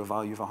back into a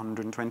value of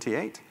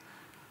 128?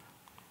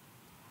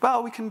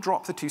 Well, we can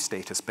drop the 2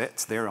 status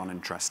bits. They're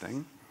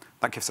uninteresting.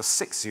 That gives us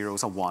 6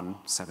 zeros, a 1,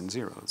 7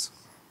 zeros.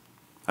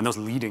 And those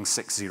leading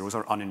 6 zeros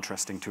are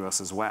uninteresting to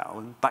us as well.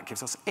 And that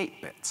gives us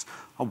 8 bits,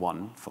 a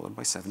 1 followed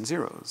by 7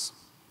 zeros.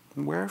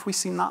 And where have we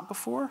seen that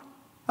before?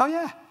 Oh,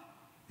 yeah.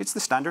 It's the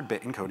standard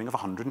bit encoding of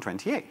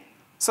 128.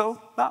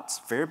 So that's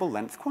variable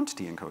length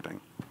quantity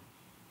encoding.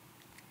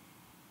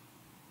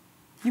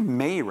 You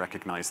may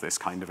recognize this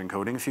kind of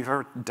encoding if you've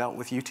ever dealt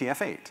with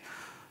UTF-8.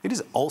 It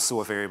is also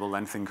a variable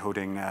length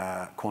encoding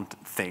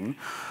thing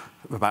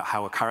about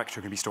how a character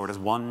can be stored as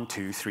 1,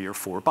 2, 3, or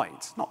 4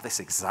 bytes. Not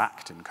this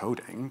exact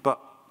encoding, but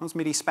those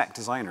MIDI spec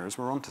designers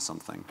were onto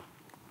something.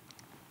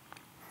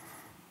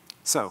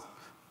 So,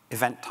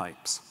 event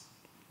types.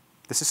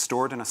 This is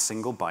stored in a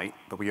single byte,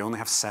 but we only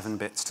have 7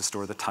 bits to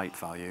store the type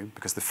value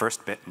because the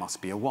first bit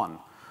must be a 1.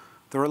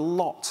 There are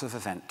lots of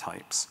event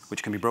types,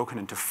 which can be broken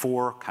into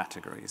 4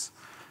 categories.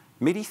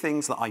 MIDI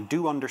things that I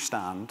do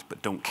understand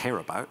but don't care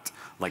about,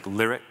 like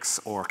lyrics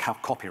or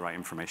copyright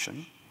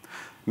information.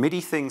 MIDI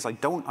things I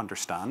don't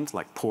understand,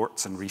 like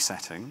ports and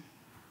resetting.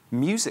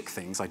 Music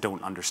things I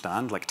don't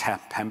understand, like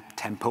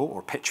tempo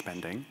or pitch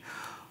bending.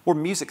 Or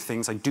music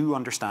things I do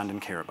understand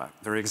and care about.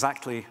 There are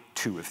exactly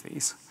 2 of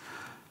these.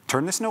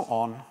 Turn this note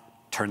on,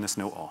 turn this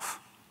note off.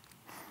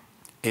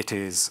 It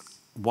is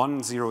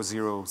 1, 0,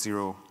 0,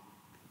 0,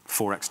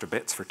 4 extra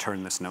bits for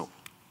turn this note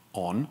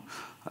on,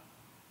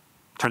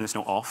 turn this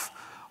note off,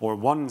 or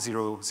 1,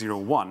 0, 0,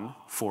 1,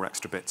 4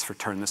 extra bits for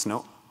turn this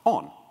note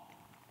on.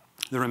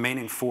 The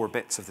remaining 4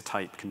 bits of the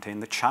type contain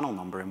the channel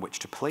number in which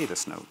to play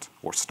this note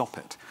or stop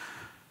it.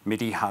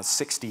 MIDI has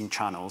 16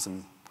 channels,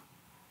 and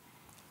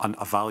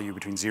a value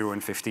between 0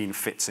 and 15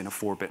 fits in a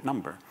 4-bit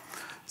number.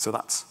 So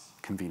that's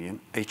convenient.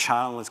 A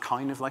channel is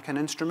kind of like an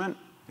instrument.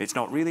 It's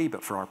not really,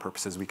 but for our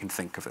purposes, we can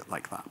think of it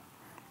like that.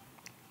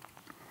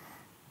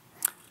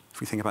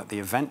 If we think about the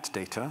event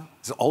data,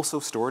 it's also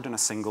stored in a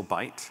single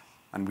byte,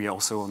 and we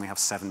also only have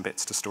 7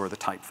 bits to store the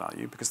type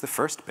value because the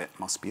first bit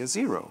must be a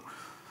 0.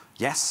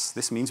 Yes,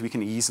 this means we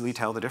can easily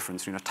tell the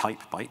difference between a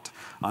type byte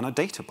and a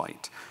data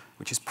byte,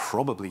 which is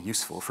probably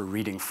useful for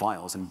reading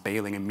files and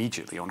bailing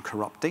immediately on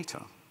corrupt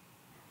data.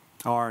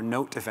 Our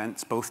note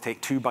events both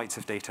take 2 bytes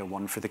of data,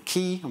 one for the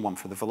key and one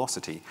for the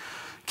velocity.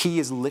 Key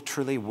is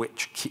literally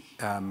which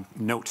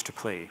note to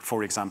play.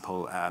 For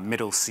example,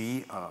 middle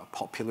C, a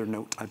popular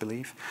note, I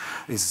believe,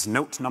 is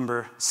note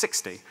number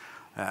 60,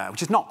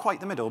 which is not quite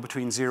the middle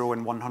between 0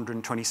 and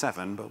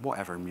 127, but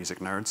whatever, music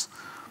nerds.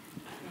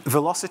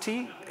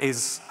 Velocity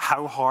is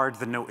how hard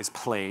the note is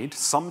played,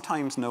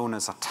 sometimes known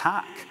as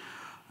attack.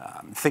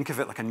 Think of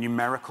it like a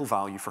numerical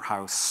value for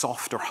how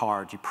soft or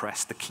hard you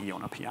press the key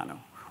on a piano,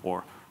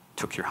 or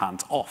took your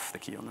hands off the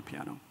key on the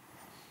piano.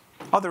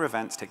 Other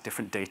events take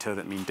different data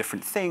that mean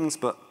different things,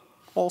 but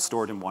all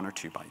stored in 1 or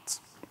 2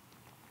 bytes.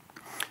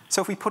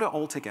 So if we put it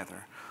all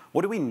together,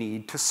 what do we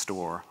need to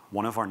store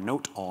one of our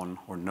note on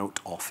or note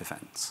off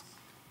events?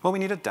 Well, we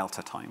need a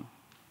delta time,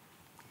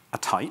 a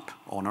type,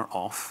 on or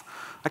off,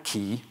 a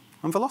key,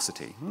 and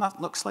velocity. And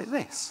that looks like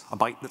this. A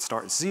byte that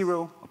starts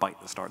 0, a byte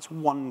that starts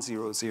 1,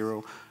 0,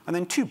 0, and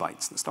then 2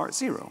 bytes that start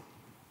 0.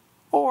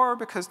 Or,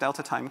 because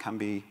delta time can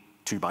be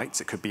 2 bytes,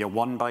 it could be a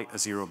 1 byte, a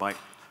 0 byte,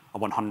 a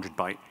 100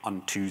 byte,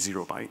 and 2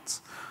 0 bytes.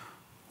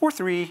 Or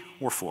 3,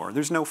 or 4.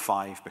 There's no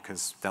 5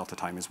 because delta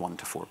time is 1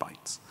 to 4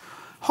 bytes.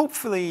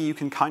 Hopefully, you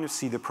can kind of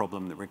see the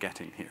problem that we're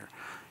getting here.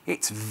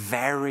 It's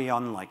very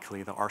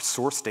unlikely that our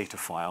source data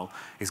file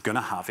is going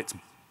to have its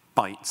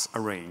bytes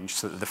arranged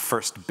so that the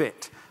first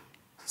bits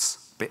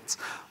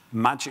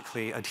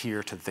magically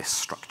adhere to this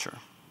structure.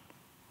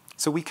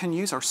 So we can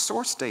use our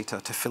source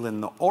data to fill in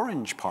the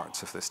orange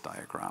parts of this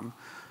diagram,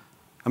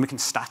 and we can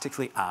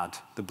statically add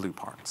the blue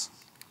parts.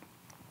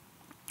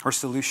 Our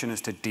solution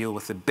is to deal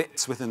with the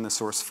bits within the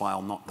source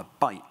file, not the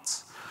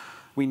bytes.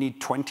 We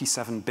need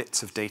 27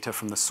 bits of data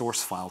from the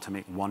source file to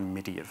make one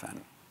MIDI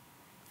event.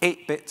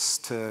 8 bits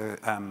to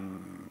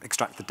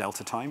extract the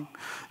delta time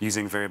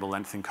using variable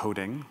length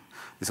encoding.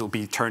 This will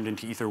be turned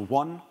into either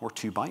 1 or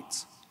 2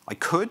 bytes. I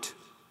could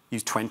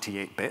use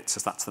 28 bits,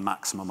 as that's the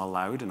maximum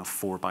allowed in a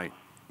 4-byte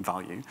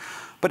value.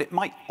 But it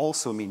might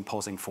also mean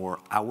pausing for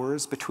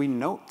hours between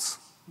notes.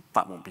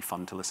 That won't be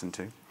fun to listen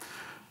to.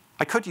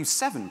 I could use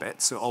 7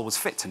 bits, so it always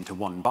fits into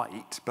 1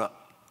 byte, but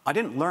I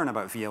didn't learn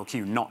about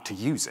VLQ not to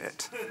use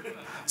it.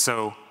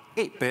 So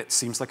 8 bits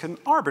seems like an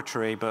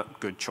arbitrary but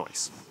good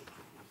choice.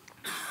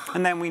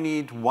 And then we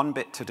need 1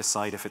 bit to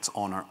decide if it's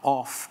on or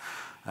off,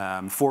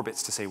 4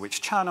 bits to say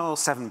which channel,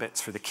 7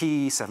 bits for the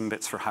key, 7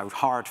 bits for how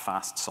hard,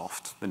 fast,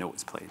 soft the note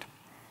is played.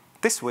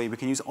 This way, we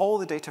can use all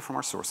the data from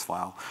our source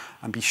file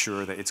and be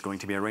sure that it's going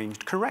to be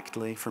arranged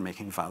correctly for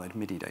making valid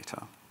MIDI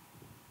data.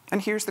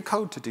 And here's the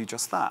code to do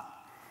just that.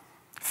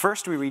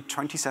 First, we read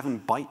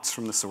 27 bytes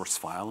from the source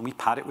file, and we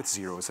pad it with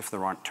zeros if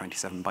there aren't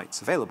 27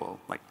 bytes available,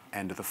 like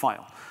end of the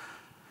file.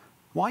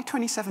 Why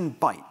 27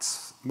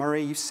 bytes?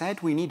 Murray, you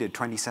said we needed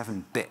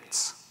 27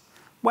 bits.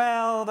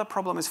 Well, the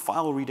problem is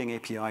file reading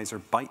APIs are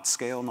byte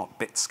scale, not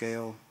bit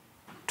scale.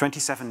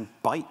 27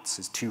 bytes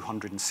is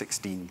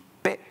 216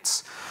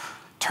 bits.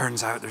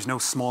 Turns out there's no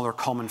smaller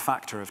common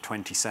factor of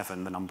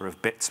 27, the number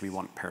of bits we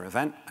want per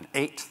event, and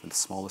 8, the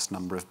smallest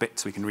number of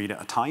bits we can read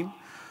at a time.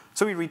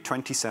 So we read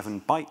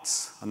 27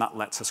 bytes, and that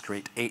lets us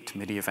create 8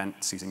 MIDI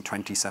events using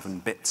 27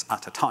 bits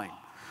at a time.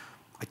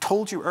 I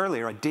told you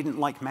earlier I didn't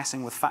like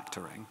messing with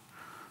factoring.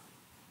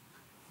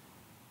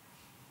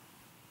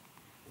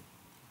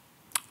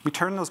 We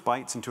turn those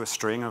bytes into a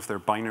string of their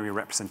binary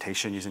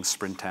representation using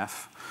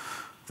sprintf.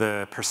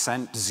 The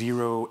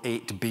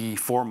 %08b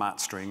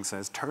format string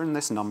says, turn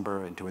this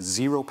number into a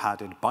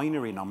zero-padded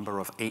binary number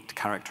of 8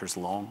 characters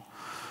long.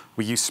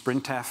 We use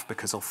sprintf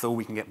because although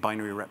we can get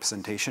binary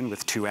representation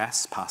with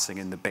 2s passing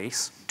in the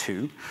base,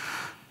 2,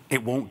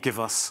 it won't give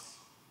us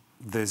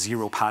the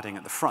zero padding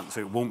at the front, so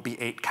it won't be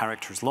 8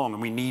 characters long,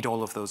 and we need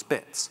all of those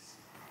bits.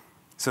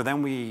 So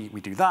then we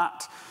do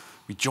that.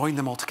 We join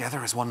them all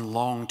together as one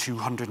long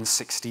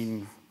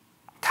 216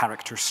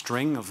 character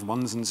string of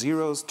ones and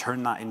zeros,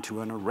 turn that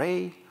into an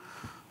array.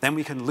 Then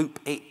we can loop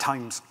 8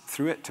 times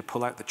through it to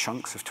pull out the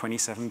chunks of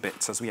 27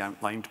 bits as we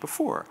outlined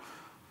before.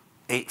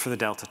 8 for the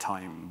delta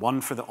time,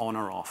 1 for the on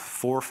or off,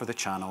 4 for the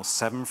channel,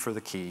 7 for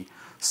the key,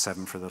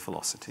 7 for the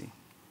velocity.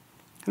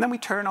 And then we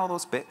turn all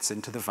those bits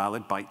into the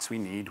valid bytes we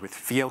need with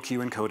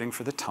VLQ encoding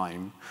for the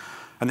time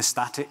and the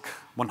static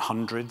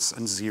 100s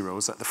and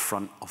zeros at the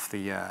front of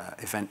the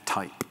event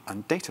type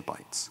and data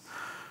bytes.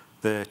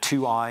 The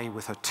 2i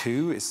with a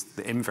 2 is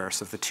the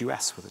inverse of the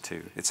 2s with a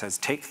 2. It says,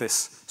 take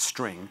this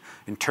string,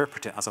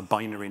 interpret it as a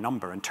binary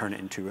number, and turn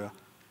it into a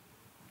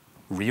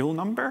real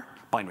number?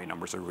 Binary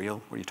numbers are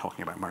real. What are you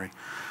talking about, Murray?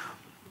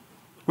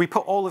 We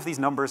put all of these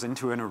numbers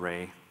into an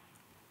array.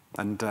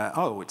 And,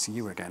 oh, it's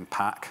you again,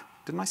 pack.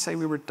 Didn't I say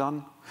we were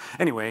done?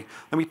 Anyway,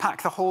 then we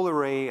pack the whole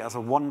array as a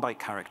 1-byte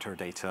character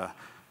data,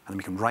 and then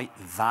we can write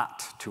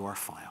that to our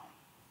file.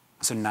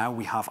 So now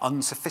we have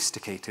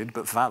unsophisticated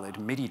but valid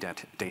MIDI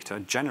data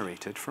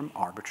generated from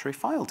arbitrary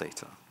file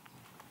data.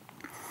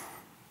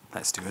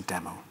 Let's do a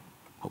demo.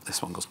 Hope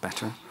this one goes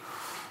better.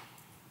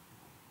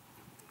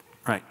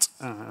 Right.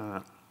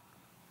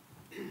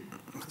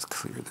 Let's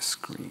clear the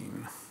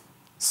screen.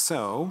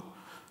 So,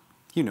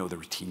 you know the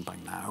routine by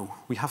now.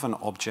 We have an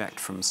object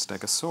from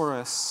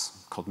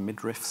Stegosaurus called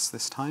midriffs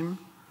this time.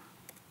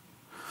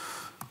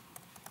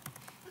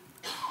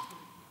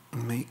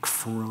 Make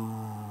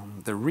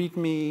from the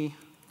README.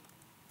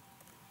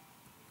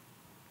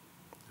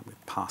 And we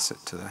pass it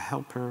to the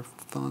helper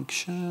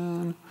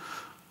function.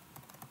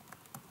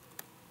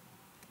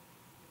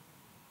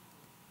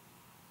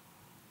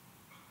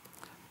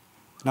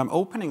 Now I'm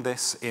opening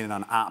this in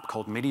an app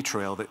called MIDI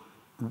Trail that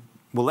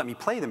will let me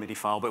play the MIDI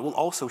file, but will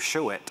also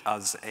show it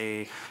as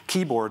a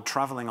keyboard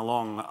traveling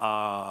along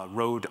a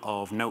road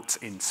of notes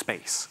in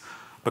space.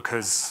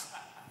 Because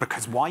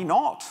why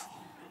not?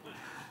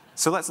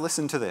 So let's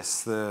listen to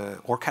this,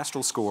 the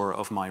orchestral score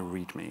of my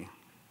README.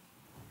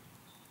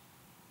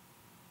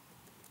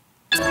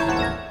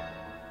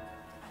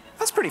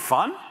 That's pretty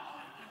fun.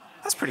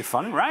 That's pretty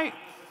fun, right?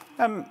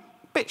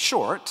 Bit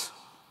short.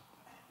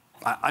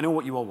 I know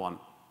what you all want.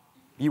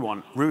 You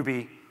want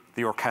Ruby,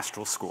 the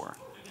orchestral score.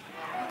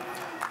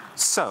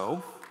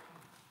 So,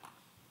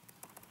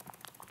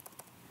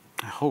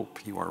 I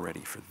hope you are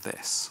ready for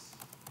this.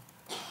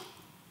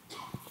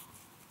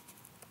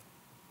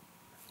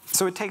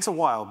 So it takes a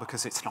while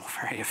because it's not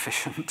very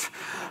efficient.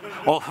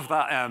 All of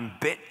that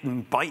bit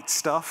and byte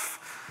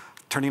stuff,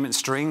 turning them into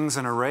strings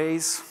and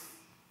arrays,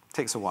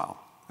 takes a while.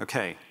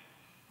 Okay,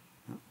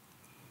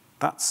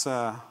 that's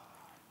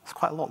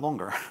quite a lot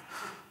longer.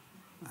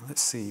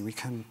 Let's see, we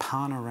can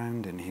pan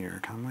around in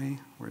here, can we?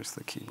 Where's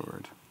the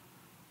keyboard?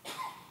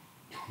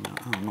 No,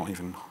 oh, not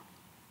even.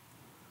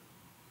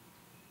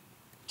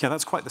 Yeah,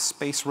 that's quite the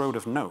space road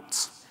of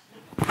notes.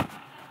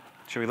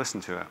 Shall we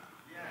listen to it?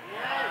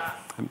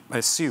 I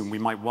assume we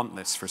might want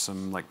this for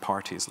some like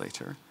parties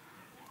later.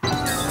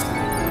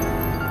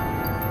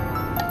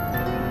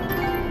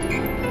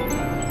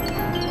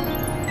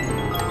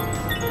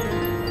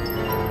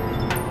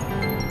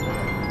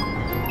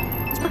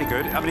 It's pretty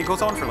good. I mean, it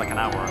goes on for like an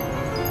hour.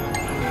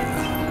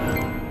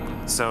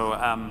 So,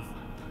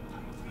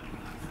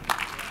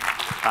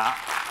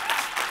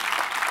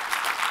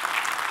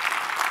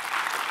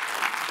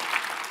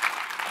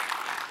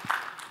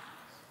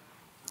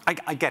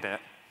 I get it.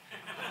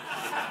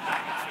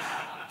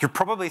 You're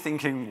probably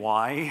thinking,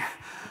 why?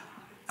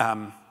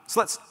 So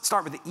let's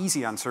start with the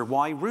easy answer.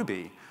 Why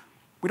Ruby?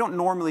 We don't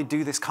normally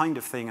do this kind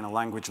of thing in a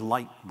language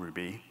like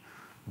Ruby.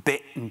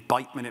 Bit and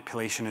byte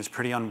manipulation is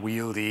pretty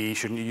unwieldy.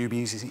 Shouldn't you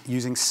be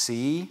using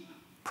C?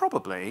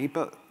 Probably,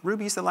 but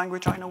Ruby's the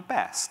language I know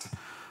best.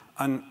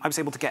 And I was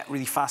able to get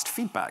really fast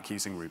feedback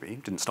using Ruby.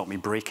 Didn't stop me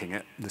breaking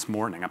it this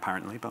morning,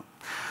 apparently. But,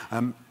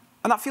 and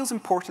that feels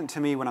important to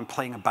me when I'm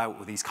playing about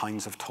with these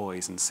kinds of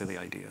toys and silly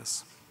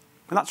ideas.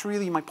 And that's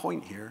really my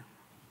point here.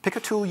 Pick a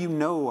tool you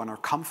know and are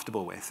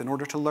comfortable with in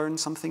order to learn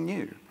something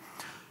new.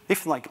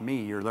 If, like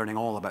me, you're learning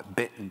all about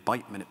bit and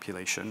byte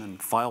manipulation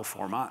and file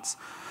formats,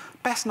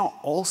 best not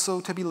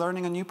also to be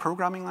learning a new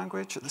programming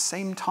language at the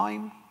same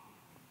time.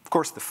 Of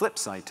course, the flip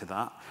side to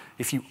that,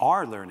 if you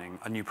are learning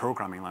a new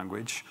programming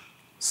language,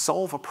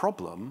 solve a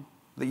problem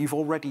that you've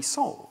already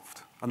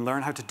solved and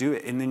learn how to do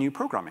it in the new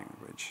programming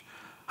language.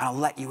 And I'll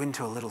let you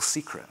into a little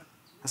secret.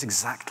 That's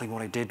exactly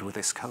what I did with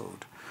this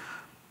code.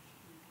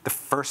 The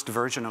first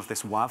version of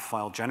this WAV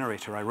file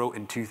generator I wrote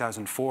in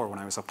 2004 when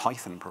I was a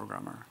Python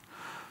programmer.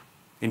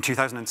 In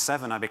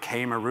 2007, I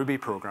became a Ruby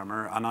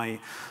programmer, and I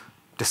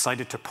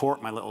decided to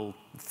port my little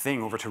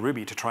thing over to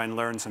Ruby to try and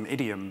learn some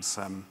idioms.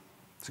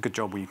 It's a good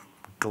job we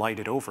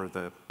glided over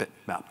the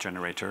bitmap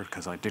generator,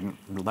 because I didn't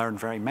learn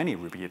very many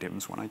Ruby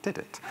idioms when I did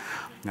it.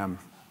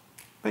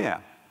 But yeah.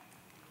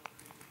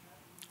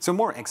 So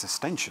more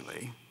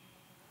existentially,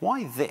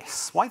 why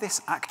this? Why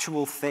this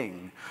actual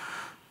thing?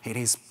 It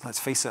is, let's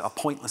face it, a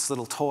pointless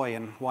little toy,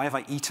 and why have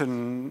I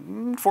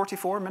eaten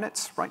 44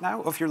 minutes right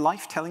now of your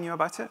life telling you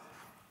about it?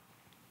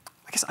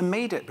 I guess I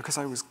made it because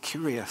I was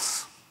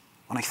curious,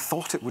 and I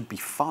thought it would be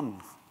fun.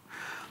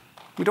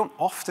 We don't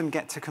often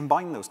get to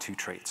combine those two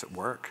traits at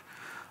work,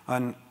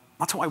 and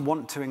that's what I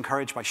want to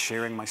encourage by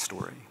sharing my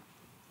story.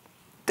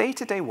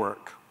 Day-to-day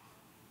work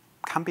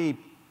can be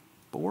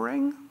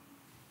boring,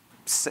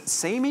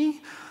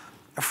 samey.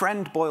 A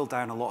friend boiled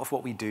down a lot of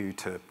what we do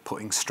to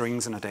putting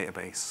strings in a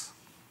database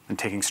and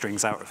taking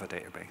strings out of a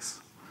database.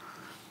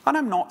 And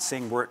I'm not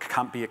saying work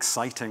can't be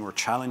exciting or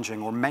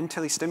challenging or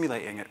mentally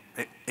stimulating.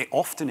 It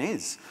often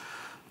is.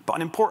 But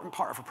an important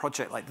part of a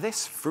project like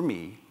this, for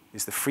me,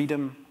 is the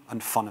freedom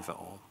and fun of it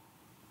all.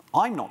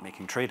 I'm not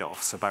making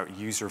trade-offs about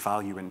user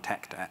value and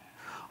tech debt.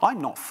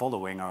 I'm not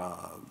following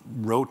a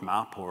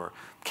roadmap or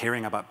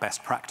caring about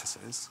best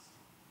practices.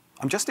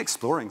 I'm just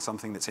exploring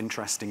something that's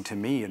interesting to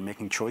me and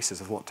making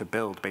choices of what to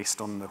build based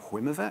on the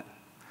whim of it.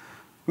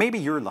 Maybe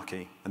you're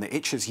lucky, and the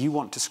itches you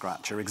want to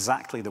scratch are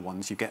exactly the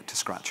ones you get to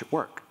scratch at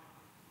work.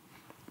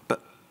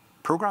 But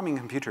programming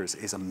computers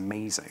is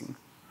amazing.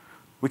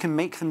 We can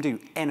make them do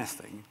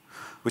anything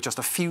with just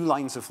a few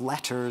lines of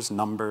letters,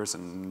 numbers,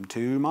 and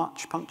too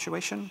much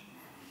punctuation.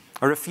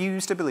 I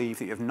refuse to believe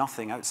that you have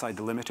nothing outside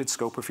the limited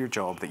scope of your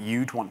job that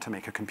you'd want to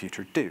make a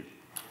computer do.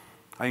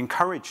 I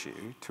encourage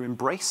you to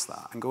embrace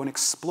that and go and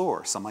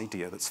explore some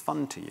idea that's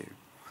fun to you.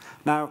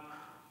 Now,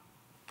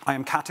 I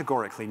am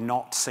categorically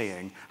not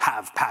saying,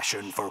 have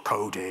passion for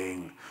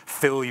coding,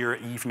 fill your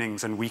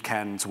evenings and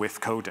weekends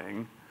with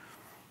coding.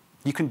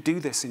 You can do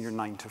this in your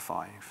 9 to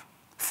 5.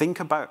 Think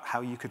about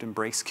how you could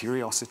embrace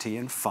curiosity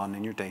and fun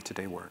in your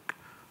day-to-day work.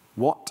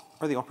 What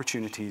are the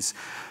opportunities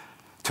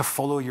to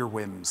follow your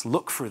whims?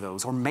 Look for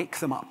those or make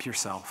them up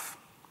yourself.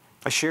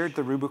 I shared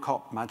the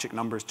RubyConf magic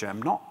numbers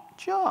gem, not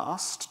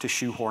just to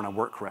shoehorn a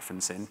work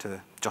reference in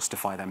to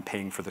justify them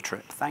paying for the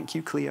trip. Thank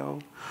you, Cleo.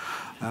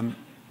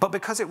 But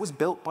because it was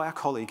built by a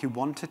colleague who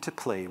wanted to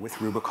play with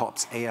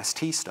RubyConf's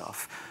AST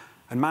stuff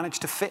and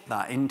managed to fit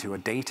that into a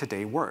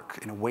day-to-day work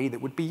in a way that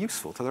would be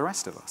useful to the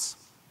rest of us.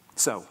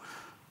 So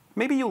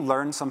maybe you'll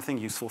learn something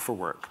useful for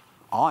work.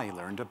 I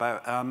learned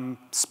about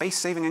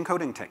space-saving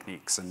encoding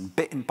techniques and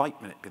bit and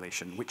byte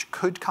manipulation, which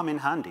could come in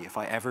handy if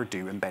I ever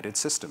do embedded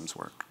systems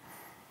work.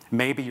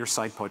 Maybe your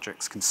side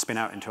projects can spin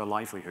out into a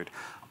livelihood.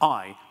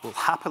 I will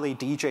happily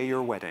DJ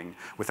your wedding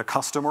with a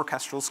custom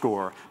orchestral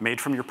score made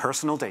from your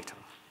personal data.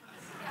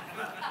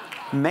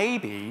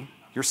 Maybe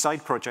your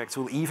side projects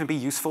will even be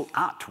useful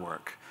at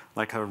work,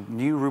 like a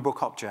new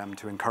RubyConf gem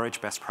to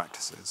encourage best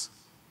practices.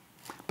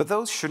 But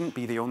those shouldn't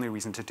be the only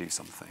reason to do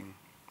something.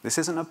 This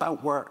isn't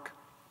about work,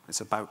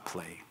 it's about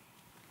play.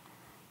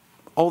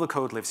 All the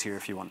code lives here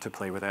if you want to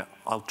play with it.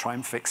 I'll try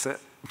and fix it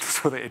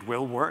so that it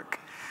will work.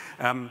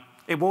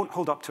 It won't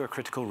hold up to a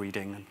critical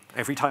reading.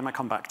 Every time I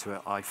come back to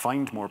it, I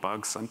find more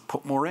bugs and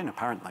put more in,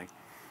 apparently.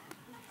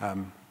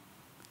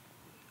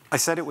 I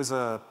said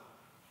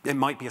it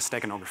might be a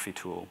steganography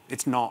tool.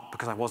 It's not,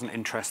 because I wasn't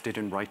interested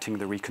in writing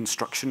the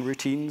reconstruction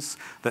routines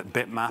that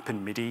bitmap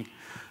and MIDI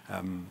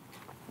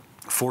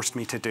forced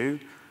me to do,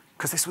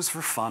 because this was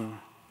for fun,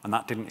 and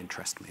that didn't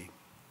interest me.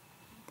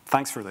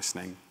 Thanks for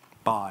listening.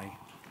 Bye.